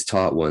Kepha and his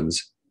taught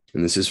ones.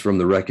 And this is from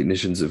the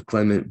Recognitions of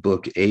Clement,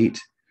 book 8,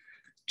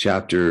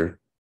 chapter,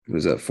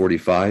 was that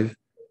 45?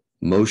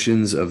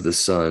 Motions of the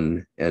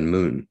sun and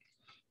moon.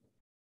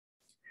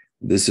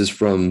 This is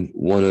from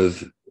one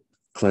of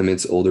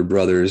Clement's older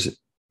brothers,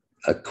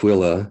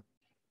 Aquila.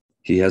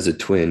 He has a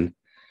twin,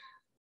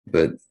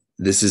 but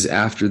this is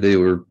after they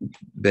were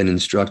been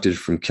instructed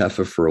from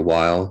Kepha for a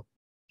while.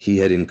 He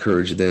had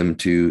encouraged them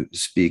to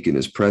speak in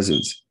his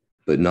presence,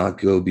 but not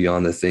go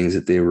beyond the things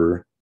that they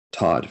were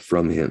taught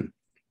from him.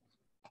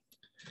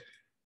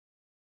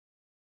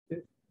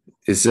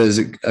 It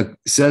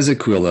says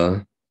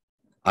Aquila,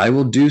 I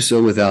will do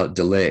so without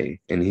delay.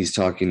 And he's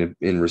talking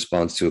in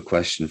response to a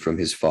question from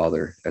his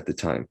father at the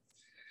time.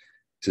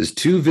 It says,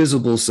 two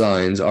visible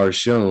signs are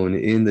shown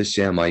in the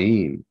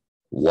Shemayim,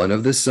 one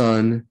of the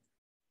sun,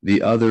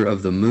 the other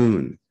of the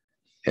moon.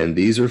 And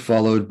these are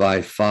followed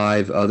by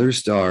 5 other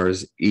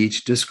stars,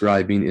 each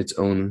describing its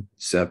own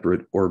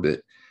separate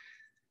orbit.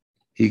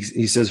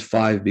 He says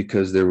 5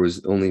 because there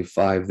was only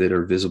 5 that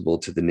are visible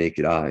to the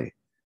naked eye.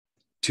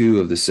 2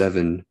 of the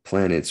 7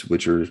 planets,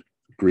 which are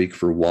Greek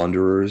for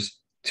wanderers,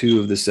 2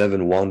 of the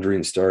 7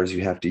 wandering stars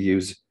you have to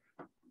use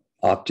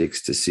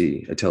optics to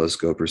see, a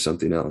telescope or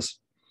something else.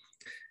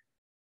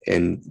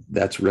 And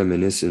that's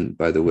reminiscent,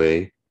 by the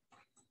way,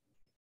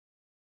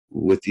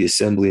 with the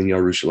assembly in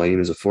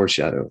Yerushalayim as a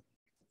foreshadow.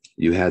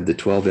 You had the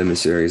 12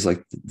 emissaries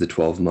like the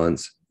 12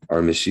 months,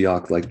 our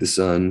Mashiach like the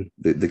sun,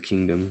 the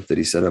kingdom that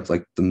he set up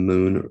like the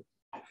moon.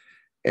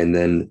 And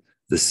then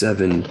the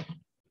 7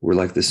 were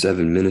like the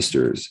 7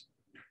 ministers.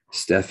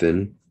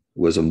 Stephen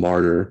was a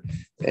martyr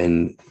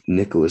and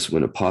Nicholas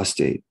went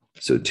apostate.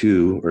 So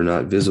 2 are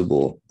not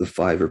visible, the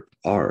 5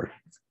 are.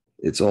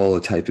 It's all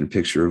a type and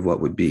picture of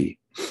what would be.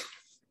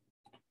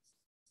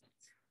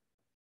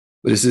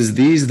 But it says,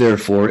 these,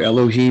 therefore,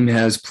 Elohim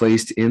has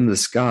placed in the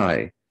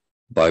sky,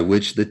 by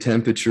which the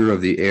temperature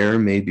of the air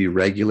may be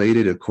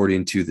regulated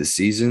according to the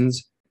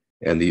seasons,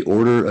 and the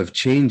order of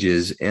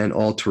changes and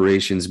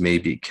alterations may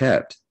be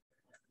kept.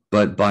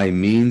 But by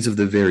means of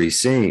the very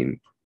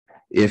same,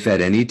 if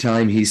at any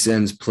time he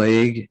sends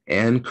plague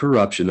and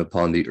corruption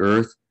upon the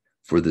earth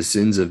for the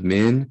sins of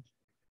men,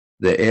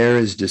 the air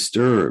is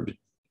disturbed,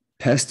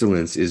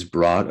 pestilence is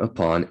brought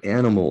upon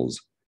animals,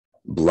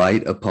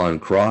 blight upon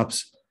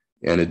crops,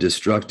 and a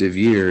destructive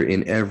year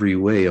in every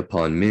way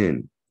upon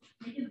men.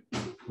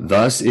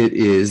 Thus it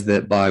is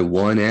that by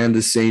one and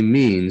the same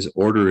means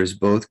order is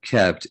both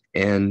kept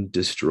and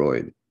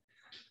destroyed.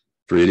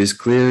 For it is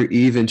clear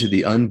even to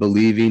the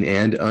unbelieving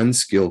and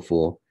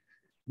unskillful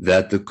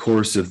that the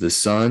course of the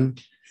sun,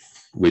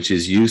 which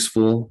is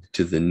useful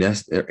to the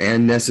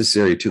and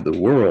necessary to the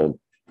world,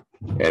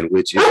 and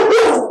which is,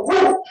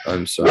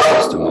 I'm sorry,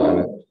 just a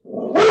moment.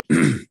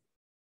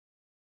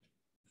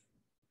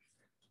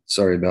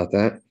 Sorry about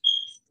that.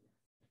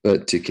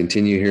 But to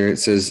continue here, it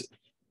says,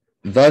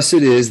 thus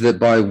it is that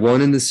by one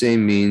and the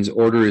same means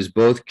order is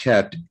both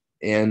kept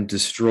and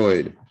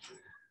destroyed.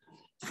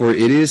 For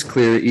it is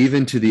clear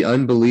even to the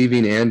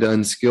unbelieving and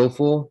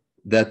unskillful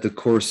that the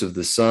course of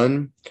the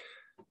sun,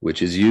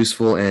 which is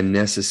useful and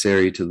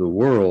necessary to the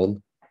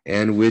world,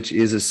 and which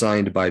is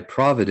assigned by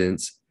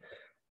providence,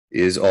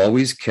 is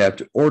always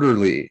kept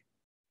orderly.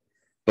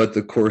 But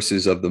the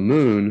courses of the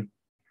moon,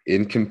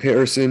 in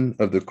comparison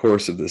of the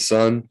course of the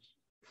sun,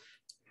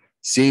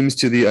 seems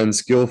to the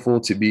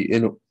unskillful to be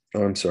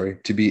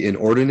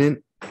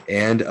inordinate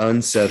and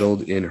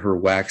unsettled in her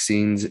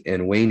waxings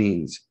and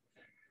wanings.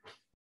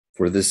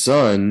 For the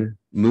sun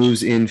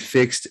moves in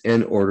fixed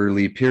and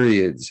orderly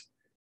periods.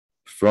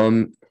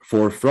 From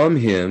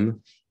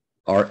him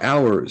are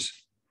hours.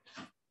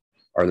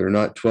 Are there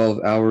not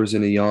 12 hours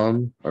in a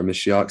yom? Our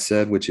Mashiach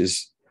said, which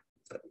is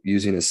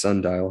using a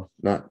sundial,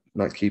 not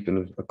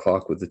keeping a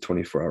clock with the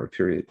 24-hour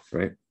period,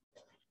 right?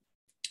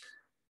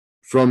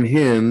 From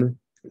him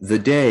the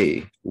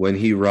day when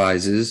he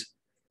rises,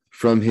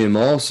 from him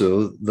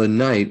also the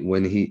night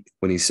when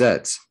he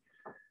sets.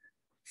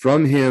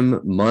 From him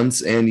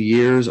months and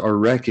years are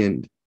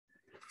reckoned.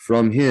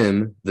 From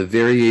him the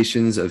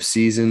variations of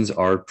seasons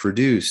are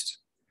produced.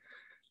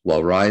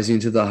 While rising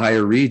to the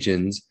higher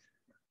regions,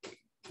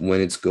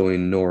 when it's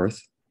going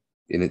north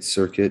in its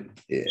circuit,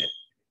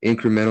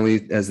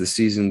 incrementally as the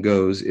season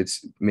goes,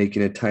 it's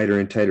making a tighter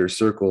and tighter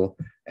circle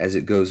as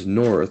it goes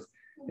north.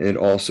 And it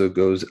also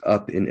goes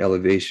up in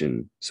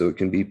elevation, so it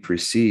can be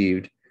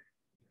perceived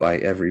by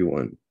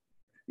everyone,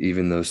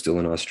 even though still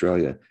in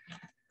Australia.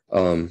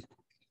 That's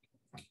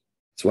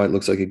why it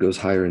looks like it goes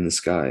higher in the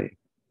sky.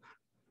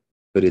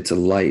 But it's a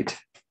light.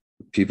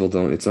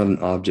 It's not an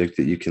object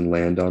that you can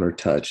land on or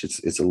touch.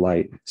 It's a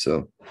light.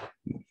 So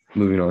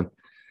moving on.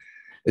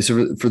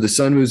 So for the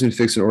sun moves in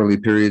fixed and orderly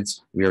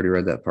periods, we already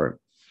read that part.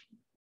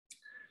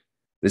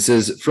 It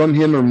says, from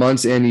him are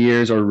months and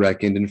years are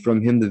reckoned, and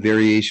from him the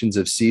variations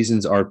of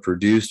seasons are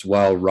produced.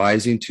 While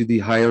rising to the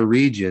higher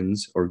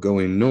regions, or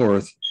going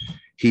north,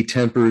 he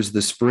tempers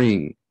the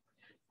spring.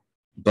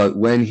 But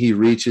when he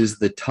reaches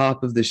the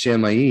top of the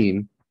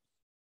Shamayim,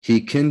 he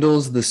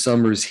kindles the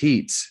summer's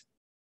heats.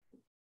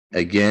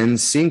 Again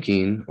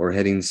sinking, or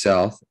heading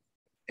south,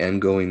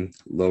 and going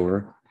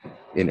lower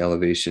in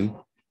elevation,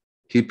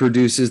 he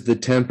produces the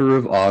temper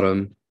of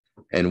autumn.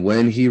 And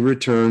when he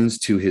returns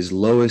to his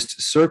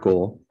lowest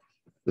circle,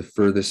 the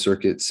furthest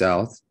circuit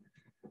south,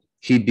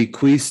 he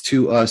bequeaths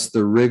to us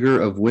the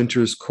rigor of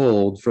winter's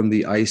cold from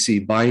the icy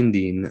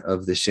binding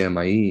of the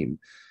Shamayim,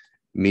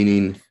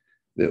 meaning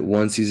that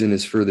once he's in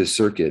his furthest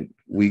circuit,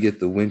 we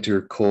get the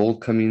winter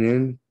cold coming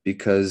in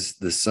because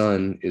the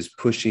sun is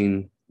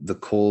pushing the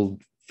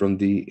cold from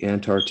the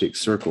Antarctic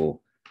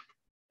Circle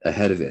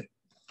ahead of it,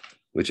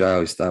 which I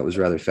always thought was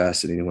rather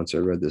fascinating once I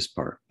read this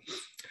part.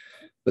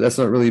 But that's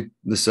not really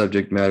the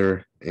subject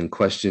matter in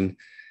question.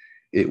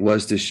 It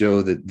was to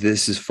show that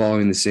this is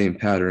following the same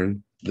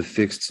pattern, the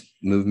fixed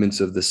movements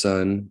of the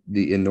sun,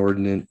 the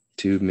inordinate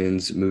to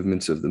men's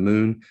movements of the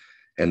moon,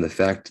 and the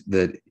fact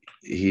that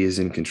he is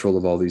in control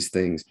of all these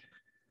things.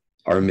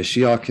 Our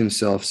Mashiach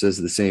himself says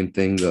the same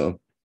thing,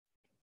 though,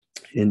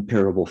 in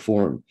parable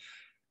form,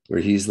 where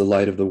he's the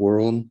light of the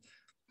world.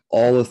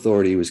 all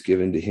authority was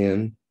given to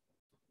him,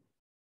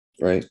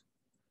 right?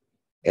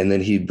 And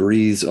then he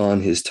breathes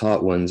on his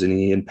taught ones and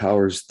he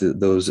empowers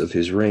those of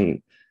his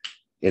reign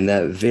in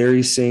that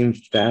very same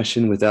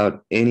fashion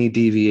without any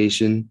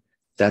deviation.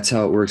 That's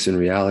how it works in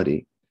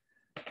reality.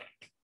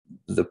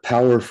 The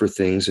power for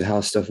things,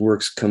 how stuff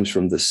works, comes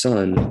from the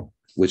sun,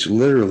 which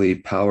literally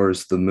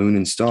powers the moon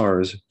and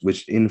stars,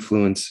 which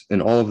influence,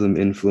 and all of them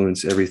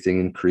influence everything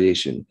in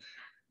creation,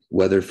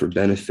 whether for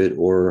benefit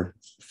or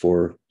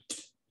for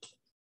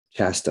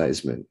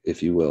chastisement,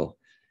 if you will.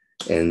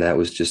 And that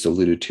was just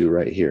alluded to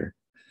right here.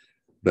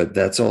 But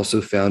that's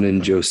also found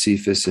in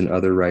Josephus and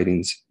other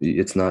writings.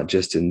 It's not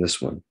just in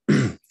this one.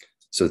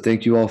 So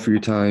thank you all for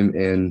your time,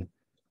 and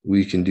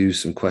we can do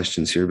some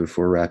questions here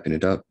before wrapping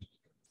it up.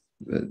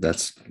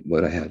 That's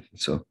what I had.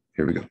 So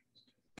here we go.